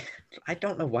mean, I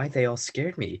don't know why they all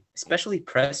scared me, especially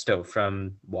Presto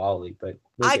from WALL-E. But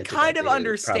I kind of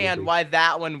understand why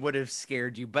that one would have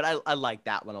scared you, but I like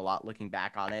that one a lot looking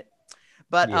back on it.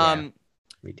 But yeah,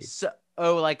 we did. So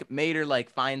like Mater like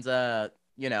finds a.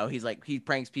 He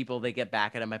pranks people. They get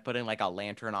back at him by putting like a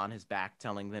lantern on his back,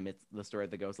 telling them it's the story of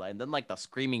the ghost light. And then like the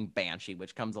screaming banshee,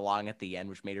 which comes along at the end,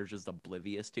 which Mater's just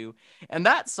oblivious to. And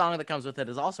that song that comes with it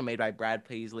is also made by Brad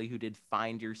Paisley, who did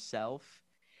Find Yourself.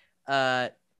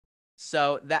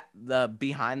 So that the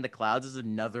Behind the Clouds is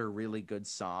another really good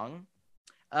song.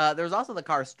 There's also the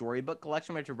Cars Storybook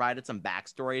collection, which provided some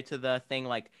backstory to the thing.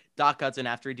 Like Doc Hudson,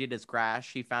 after he did his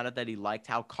crash, he found out that he liked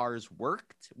how cars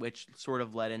worked, which sort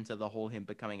of led into the whole him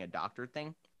becoming a doctor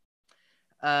thing.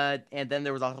 And then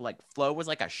there was also like Flo was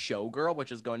like a showgirl,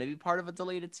 which is going to be part of a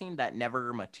deleted scene that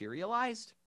never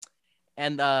materialized.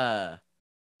 And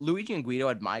Luigi and Guido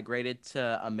had migrated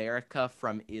to America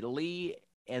from Italy,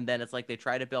 and then it's like they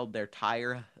tried to build their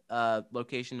tire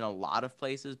location in a lot of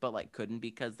places, but like couldn't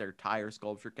because their tire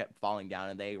sculpture kept falling down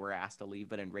and they were asked to leave.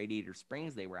 But in Radiator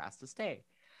Springs, they were asked to stay.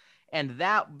 And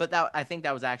that I think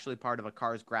that was actually part of a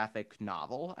Cars graphic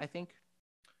novel, I think,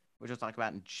 which I'll talk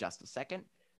about in just a second.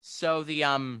 So the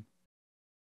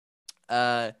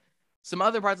some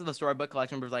other parts of the storybook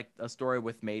collection was like a story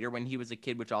with Mater when he was a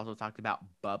kid, which also talked about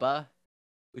Bubba,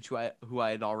 who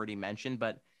I had already mentioned,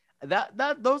 but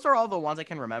those are all the ones I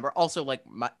can remember. Also, like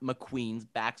McQueen's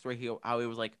backstory, how he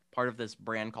was like part of this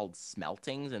brand called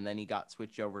Smeltings, and then he got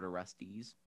switched over to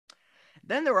Rusty's.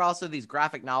 Then there were also these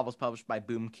graphic novels published by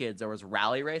Boom Kids. There was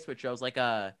Rally Race, which shows like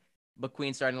a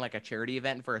McQueen starting like a charity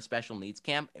event for a special needs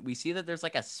camp. We see that there's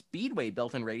like a speedway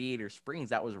built in Radiator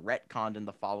Springs that was retconned in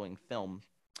the following film.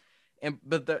 And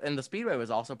the Speedway was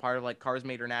also part of like Cars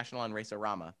Mater National and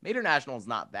Racer-O-Rama. Mater National is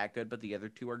not that good, but the other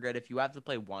two are good. If you have to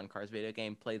play one Cars video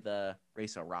game, play the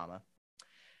Racer-O-Rama.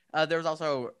 There was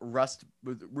also Route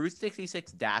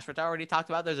 66 Dash, which I already talked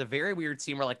about. There's a very weird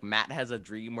scene where like Matt has a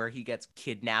dream where he gets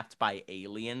kidnapped by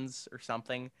aliens or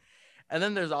something. And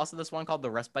then there's also this one called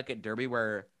the Rust Bucket Derby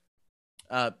where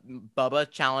Bubba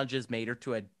challenges Mater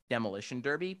to a demolition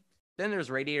derby. Then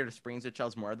there's Radiator Springs, which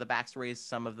tells more of the backstories,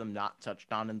 some of them not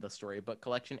touched on in the storybook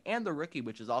collection, and The Rookie,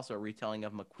 which is also a retelling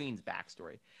of McQueen's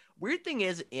backstory. Weird thing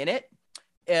is, in it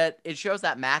shows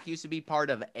that Mac used to be part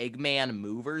of Eggman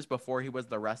Movers before he was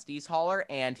the Rusty's hauler,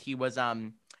 and he was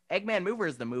Eggman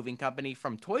Movers, the moving company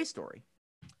from Toy Story.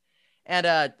 And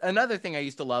another thing I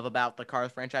used to love about the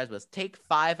Cars franchise was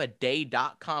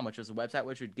Take5aday.com, which was a website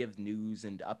which would give news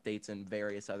and updates and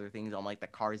various other things on like the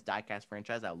Cars diecast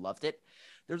franchise. I loved it.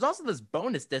 There's also this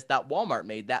bonus disc that Walmart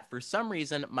made that for some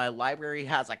reason my library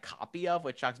has a copy of,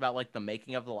 which talks about like the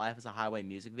making of the Life as a Highway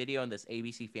music video and this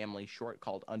ABC Family short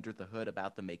called Under the Hood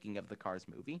about the making of the Cars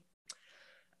movie.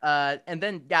 And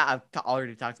then, yeah, I've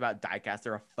already talked about diecast.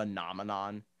 They're a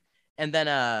phenomenon. And then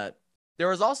there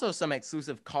was also some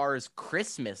exclusive Cars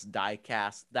Christmas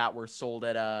diecast that were sold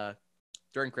at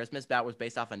during Christmas. That was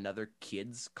based off another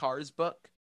kids Cars book.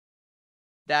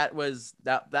 That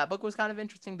book was kind of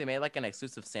interesting. They made like an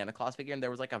exclusive Santa Claus figure, and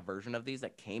there was like a version of these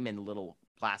that came in little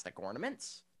plastic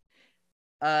ornaments.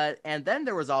 And then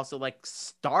there was also like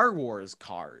Star Wars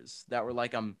cars that were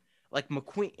like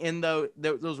McQueen.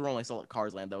 Those were only sold at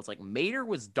Cars Land. That was like Mater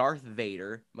was Darth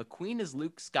Vader, McQueen is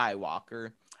Luke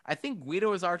Skywalker. I think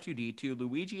Guido is R2D2,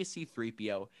 Luigi is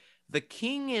C-3PO, the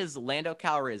King is Lando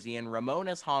Calrissian, Ramon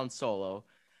is Han Solo.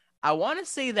 I want to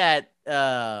say that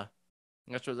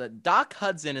Doc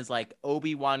Hudson is like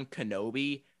Obi-Wan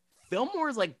Kenobi. Fillmore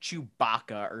is like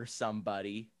Chewbacca or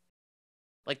somebody.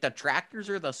 Like the tractors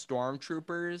are the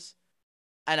stormtroopers.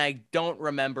 And I don't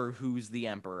remember who's the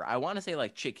Emperor. I want to say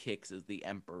like Chick Hicks is the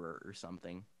Emperor or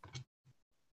something.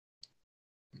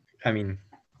 I mean,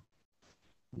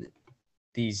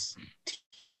 these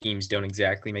teams don't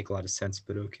exactly make a lot of sense,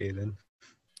 but okay then.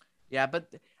 Yeah,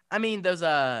 but I mean those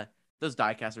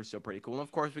diecasts are still pretty cool. And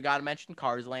of course, we got to mention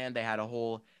Cars Land. They had a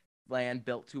whole land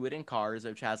built to it in Cars,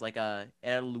 which has like a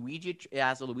Luigi. It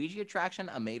has a Luigi attraction,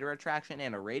 a Mater attraction,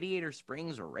 and a Radiator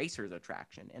Springs Racers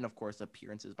attraction, and of course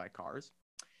appearances by Cars.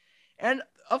 And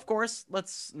of course,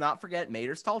 let's not forget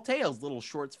Mater's Tall Tales, little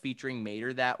shorts featuring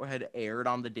Mater that had aired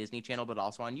on the Disney Channel, but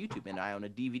also on YouTube. And I own a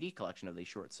DVD collection of these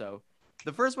shorts. So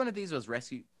the first one of these was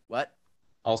Rescue. What?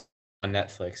 Also on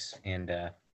Netflix, and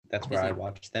that's where I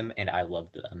watched them, and I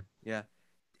loved them. Yeah.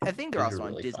 I think they're also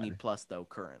on Disney Plus, though,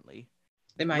 currently.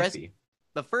 They might be.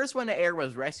 The first one to air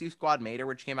was Rescue Squad Mater,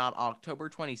 which came out October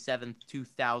 27th,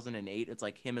 2008. It's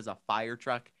like him as a fire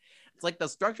truck. It's like the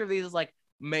structure of these is like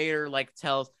Mater like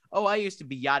tells, oh, I used to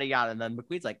be yada yada. And then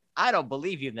McQueen's like, I don't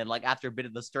believe you. And then like after a bit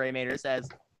of the story, Mater says,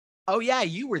 oh, yeah,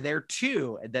 you were there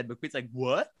too. And then McQueen's like,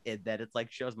 what? And then it's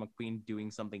like shows McQueen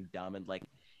doing something dumb. And like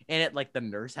in it, like the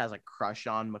nurse has a crush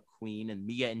on McQueen, and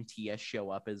Mia and Tia show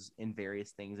up as in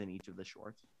various things in each of the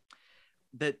shorts.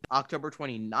 The October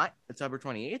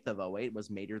 28th of 08 was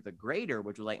Mater the Greater,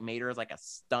 which was like Mater is like a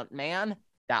stunt man.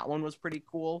 That one was pretty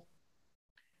cool.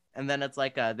 And then it's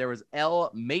like there was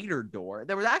El Matador.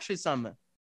 There was actually some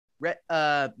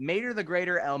Mater the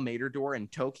Greater, El Matador, and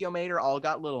Tokyo Mater all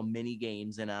got little mini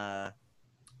games in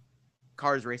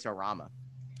Cars Racer-Rama.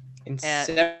 In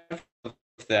several of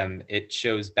them, it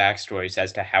shows backstories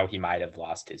as to how he might have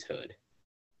lost his hood.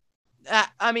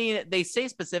 I mean, they say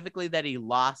specifically that he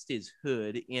lost his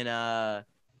hood in the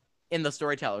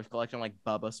Storytellers collection. Like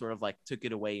Bubba sort of like took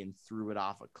it away and threw it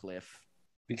off a cliff.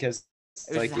 Because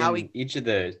like in each of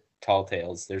the Tall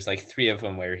Tales, there's like 3 of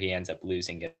them where he ends up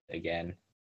losing it again.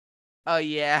 Oh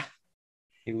yeah,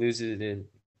 he loses it in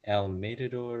El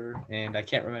Matador, and I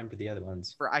can't remember the other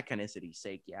ones. For iconicity's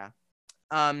sake, yeah.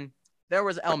 There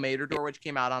was El Matador, which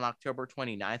came out on October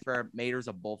 29th, where Mater's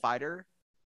a bullfighter.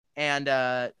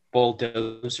 And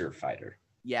bulldozer fighter.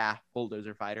 Yeah,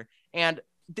 bulldozer fighter. And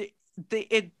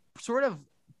it sort of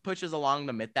pushes along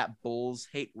the myth that bulls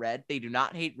hate red. They do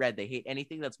not hate red. They hate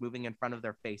anything that's moving in front of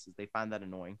their faces. They find that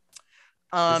annoying.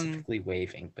 Specifically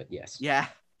waving, but yes. Yeah.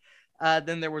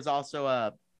 Then there was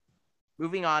also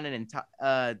moving on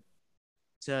to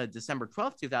December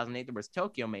 12th, 2008, there was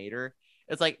Tokyo Mater.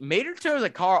 It's like Mater tows a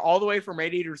car all the way from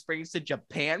Radiator Springs to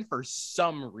Japan for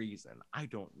some reason. I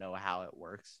don't know how it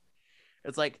works.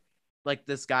 It's like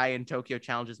this guy in Tokyo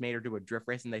challenges Mater to a drift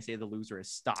race, and they say the loser is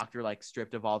stalked or like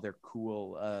stripped of all their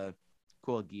cool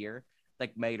gear.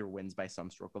 Like Mater wins by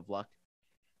some stroke of luck.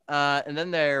 And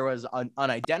then there was an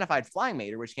unidentified flying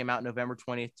Mater, which came out November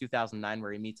 20th, 2009,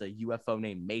 where he meets a UFO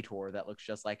named Mator that looks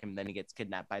just like him. Then he gets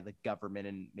kidnapped by the government,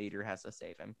 and Mater has to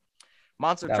save him.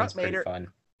 Monster Truck Mater. Fun.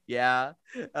 Yeah.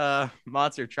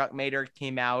 Monster Truck Mater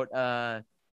came out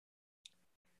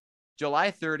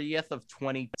July 30th of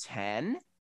 2010,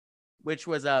 which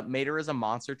was Mater is a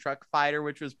monster truck fighter,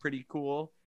 which was pretty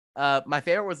cool. My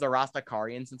favorite was the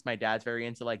Rastafarian, since my dad's very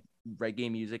into like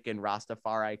reggae music and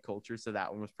Rastafari culture, so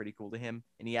that one was pretty cool to him.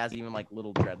 And he has even like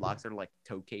little dreadlocks that are like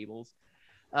toe cables.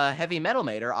 Heavy Metal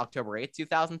Mater, October 8th,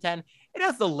 2010. It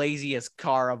has the laziest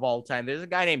car of all time. There's a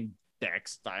guy named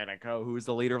Tex Dynaco, who's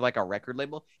the leader of like a record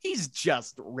label. He's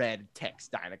just red Tex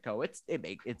Dynaco.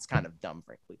 It's kind of dumb,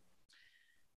 frankly.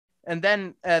 And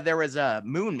then there was a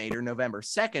Moon Mater, November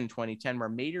 2nd, 2010, where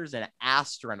Mater's an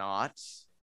astronaut,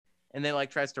 and they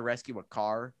like tries to rescue a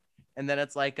car. And then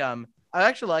it's like I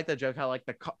actually like the joke how like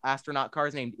the astronaut car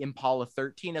is named Impala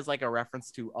 13 as like a reference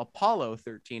to Apollo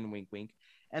 13, wink wink.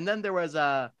 And then there was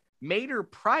a Mater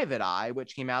Private Eye,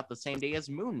 which came out the same day as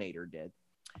Moon Mater did.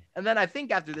 And then I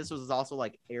think after this was also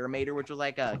like Air Mater, which was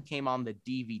like came on the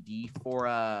DVD for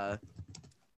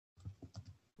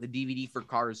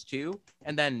Cars 2,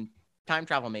 and then Time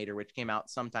Travel Mater, which came out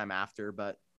sometime after.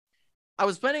 But I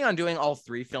was planning on doing all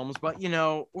 3 films, but you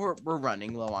know, we're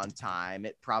running low on time.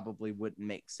 It probably wouldn't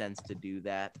make sense to do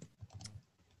that.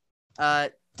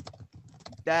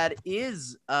 That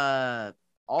is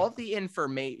all the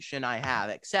information I have,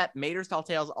 except Mater's Tall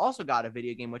Tales also got a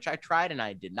video game, which I tried and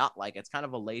I did not like. It's kind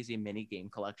of a lazy mini game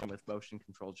collection with motion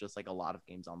controls, just like a lot of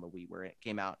games on the Wii, where it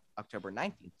came out October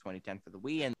 19th, 2010 for the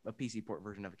Wii, and a PC port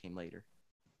version of it came later.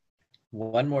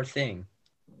 One more thing.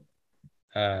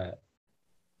 If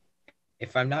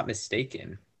I'm not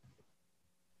mistaken,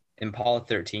 Impala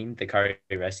 13, the car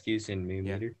he rescues in Moon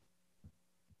Mater,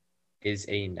 is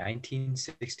a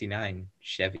 1969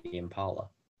 Chevy Impala.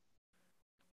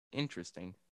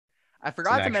 Interesting. I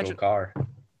forgot to mention car.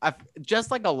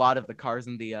 Just like a lot of the cars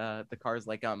in the cars,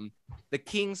 like the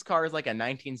King's car is like a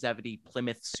 1970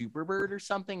 Plymouth Superbird or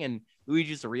something, and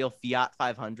Luigi's a real Fiat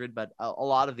 500. But a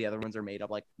lot of the other ones are made up.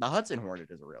 Like the Hudson Hornet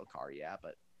is a real car, yeah,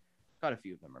 but quite a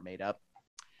few of them are made up.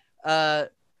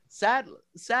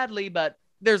 Sadly, but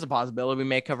there's a possibility we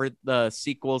may cover the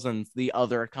sequels and the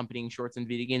other accompanying shorts and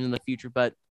video games in the future,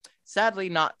 but sadly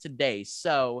not today.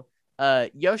 So,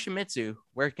 Yoshimitsu,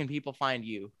 where can people find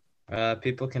you?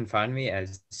 People can find me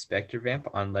as Spectre Vamp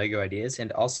on Lego Ideas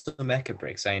and also Mecha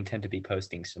Bricks. I intend to be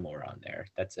posting some more on there.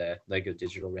 That's a Lego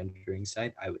digital rendering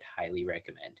site I would highly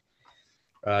recommend.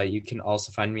 You can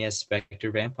also find me as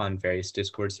Spectre Vamp on various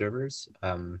Discord servers.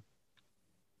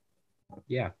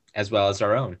 Yeah, as well as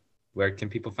our own. Where can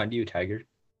people find you, Tiger?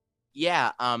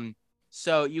 Yeah,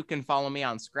 so you can follow me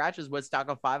on Scratch's Woodstock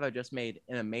 05. I just made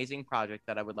an amazing project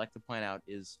that I would like to point out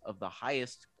is of the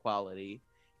highest quality.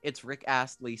 It's Rick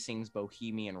Astley sings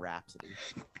Bohemian Rhapsody.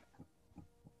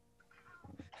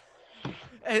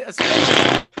 I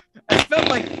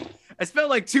spent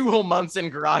like 2 whole months in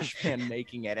GarageBand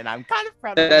making it, and I'm kind of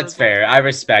proud of it. That's fair. I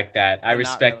respect that. I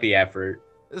respect the effort.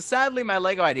 Sadly, my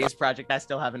Lego Ideas project, I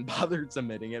still haven't bothered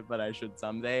submitting it, but I should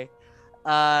someday.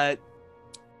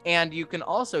 And you can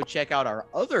also check out our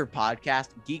other podcast,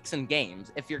 Geeks and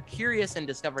Games. If you're curious in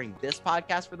discovering this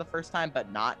podcast for the first time,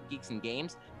 but not Geeks and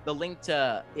Games, the link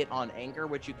to it on Anchor,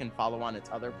 which you can follow on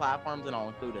its other platforms, and I'll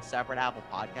include a separate Apple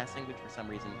podcasting, which for some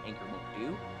reason Anchor won't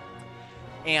do.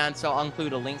 And so I'll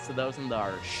include a link to those in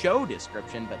our show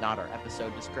description, but not our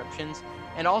episode descriptions.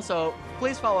 And also,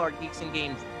 please follow our Geeks and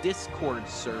Games Discord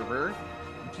server.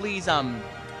 Please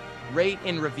rate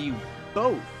and review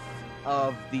both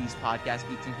of these podcasts,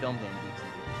 Geeks and Films and Geeks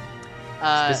and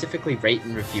Games. Specifically, rate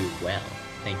and review well.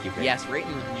 Thank you. Yes, rate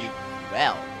and review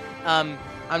well. I'm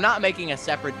not making a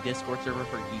separate Discord server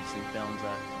for Geeks and Films.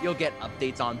 You'll get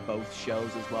updates on both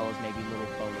shows as well as maybe little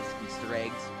bonus Easter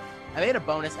eggs. I made a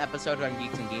bonus episode on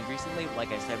Geeks and Games recently,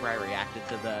 like I said, where I reacted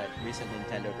to the recent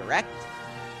Nintendo Direct.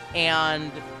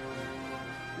 And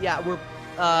yeah, we're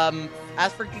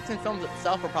as for Geeks and Films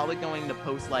itself, we're probably going to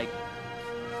post like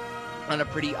on a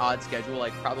pretty odd schedule,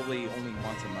 like probably only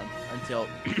once a month until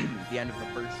the end of the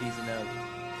first season of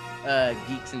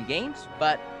Geeks and Games.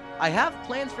 But I have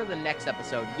plans for the next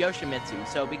episode, Yoshimitsu.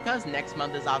 So because next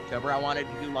month is October, I wanted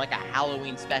to do like a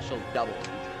Halloween special double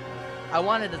feature. I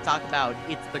wanted to talk about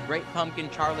It's the Great Pumpkin,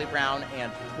 Charlie Brown,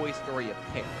 and Toy Story of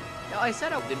Pear. Now, I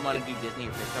said I didn't want to do Disney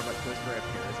or Pixar, but Toy Story of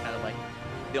Pear is kind of like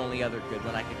the only other good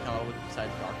one I could come up with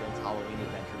besides Garfield's Halloween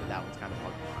Adventure, but that one's kind of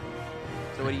hard to find.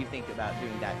 So what do you think about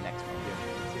doing that next month?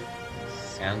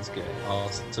 Sounds good.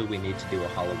 Also, we need to do a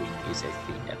Halloween music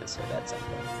themed episode at some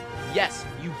point. Yes,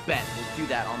 you bet. We'll do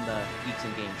that on the Geeks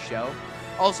and Games show.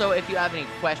 Also, if you have any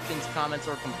questions, comments,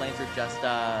 or complaints, or just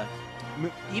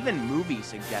even movie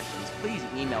suggestions, please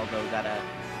email those at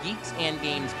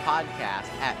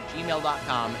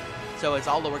geeksandgamespodcast@gmail.com. So it's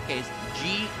all lowercase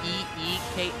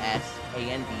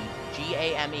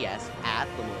GEEKSANDGAMES at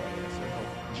the lowercase circle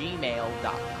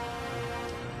gmail.com.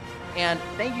 And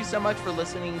thank you so much for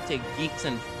listening to Geeks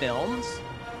and Films.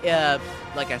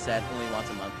 Like I said, only once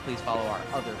a month. Please follow our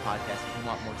other podcast if you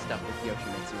want more stuff with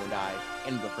Yoshimitsu and I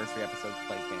in the first 3 episodes of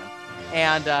Playfam.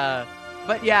 And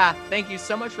but yeah, thank you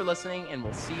so much for listening, and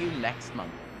we'll see you next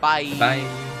month. Bye. Bye.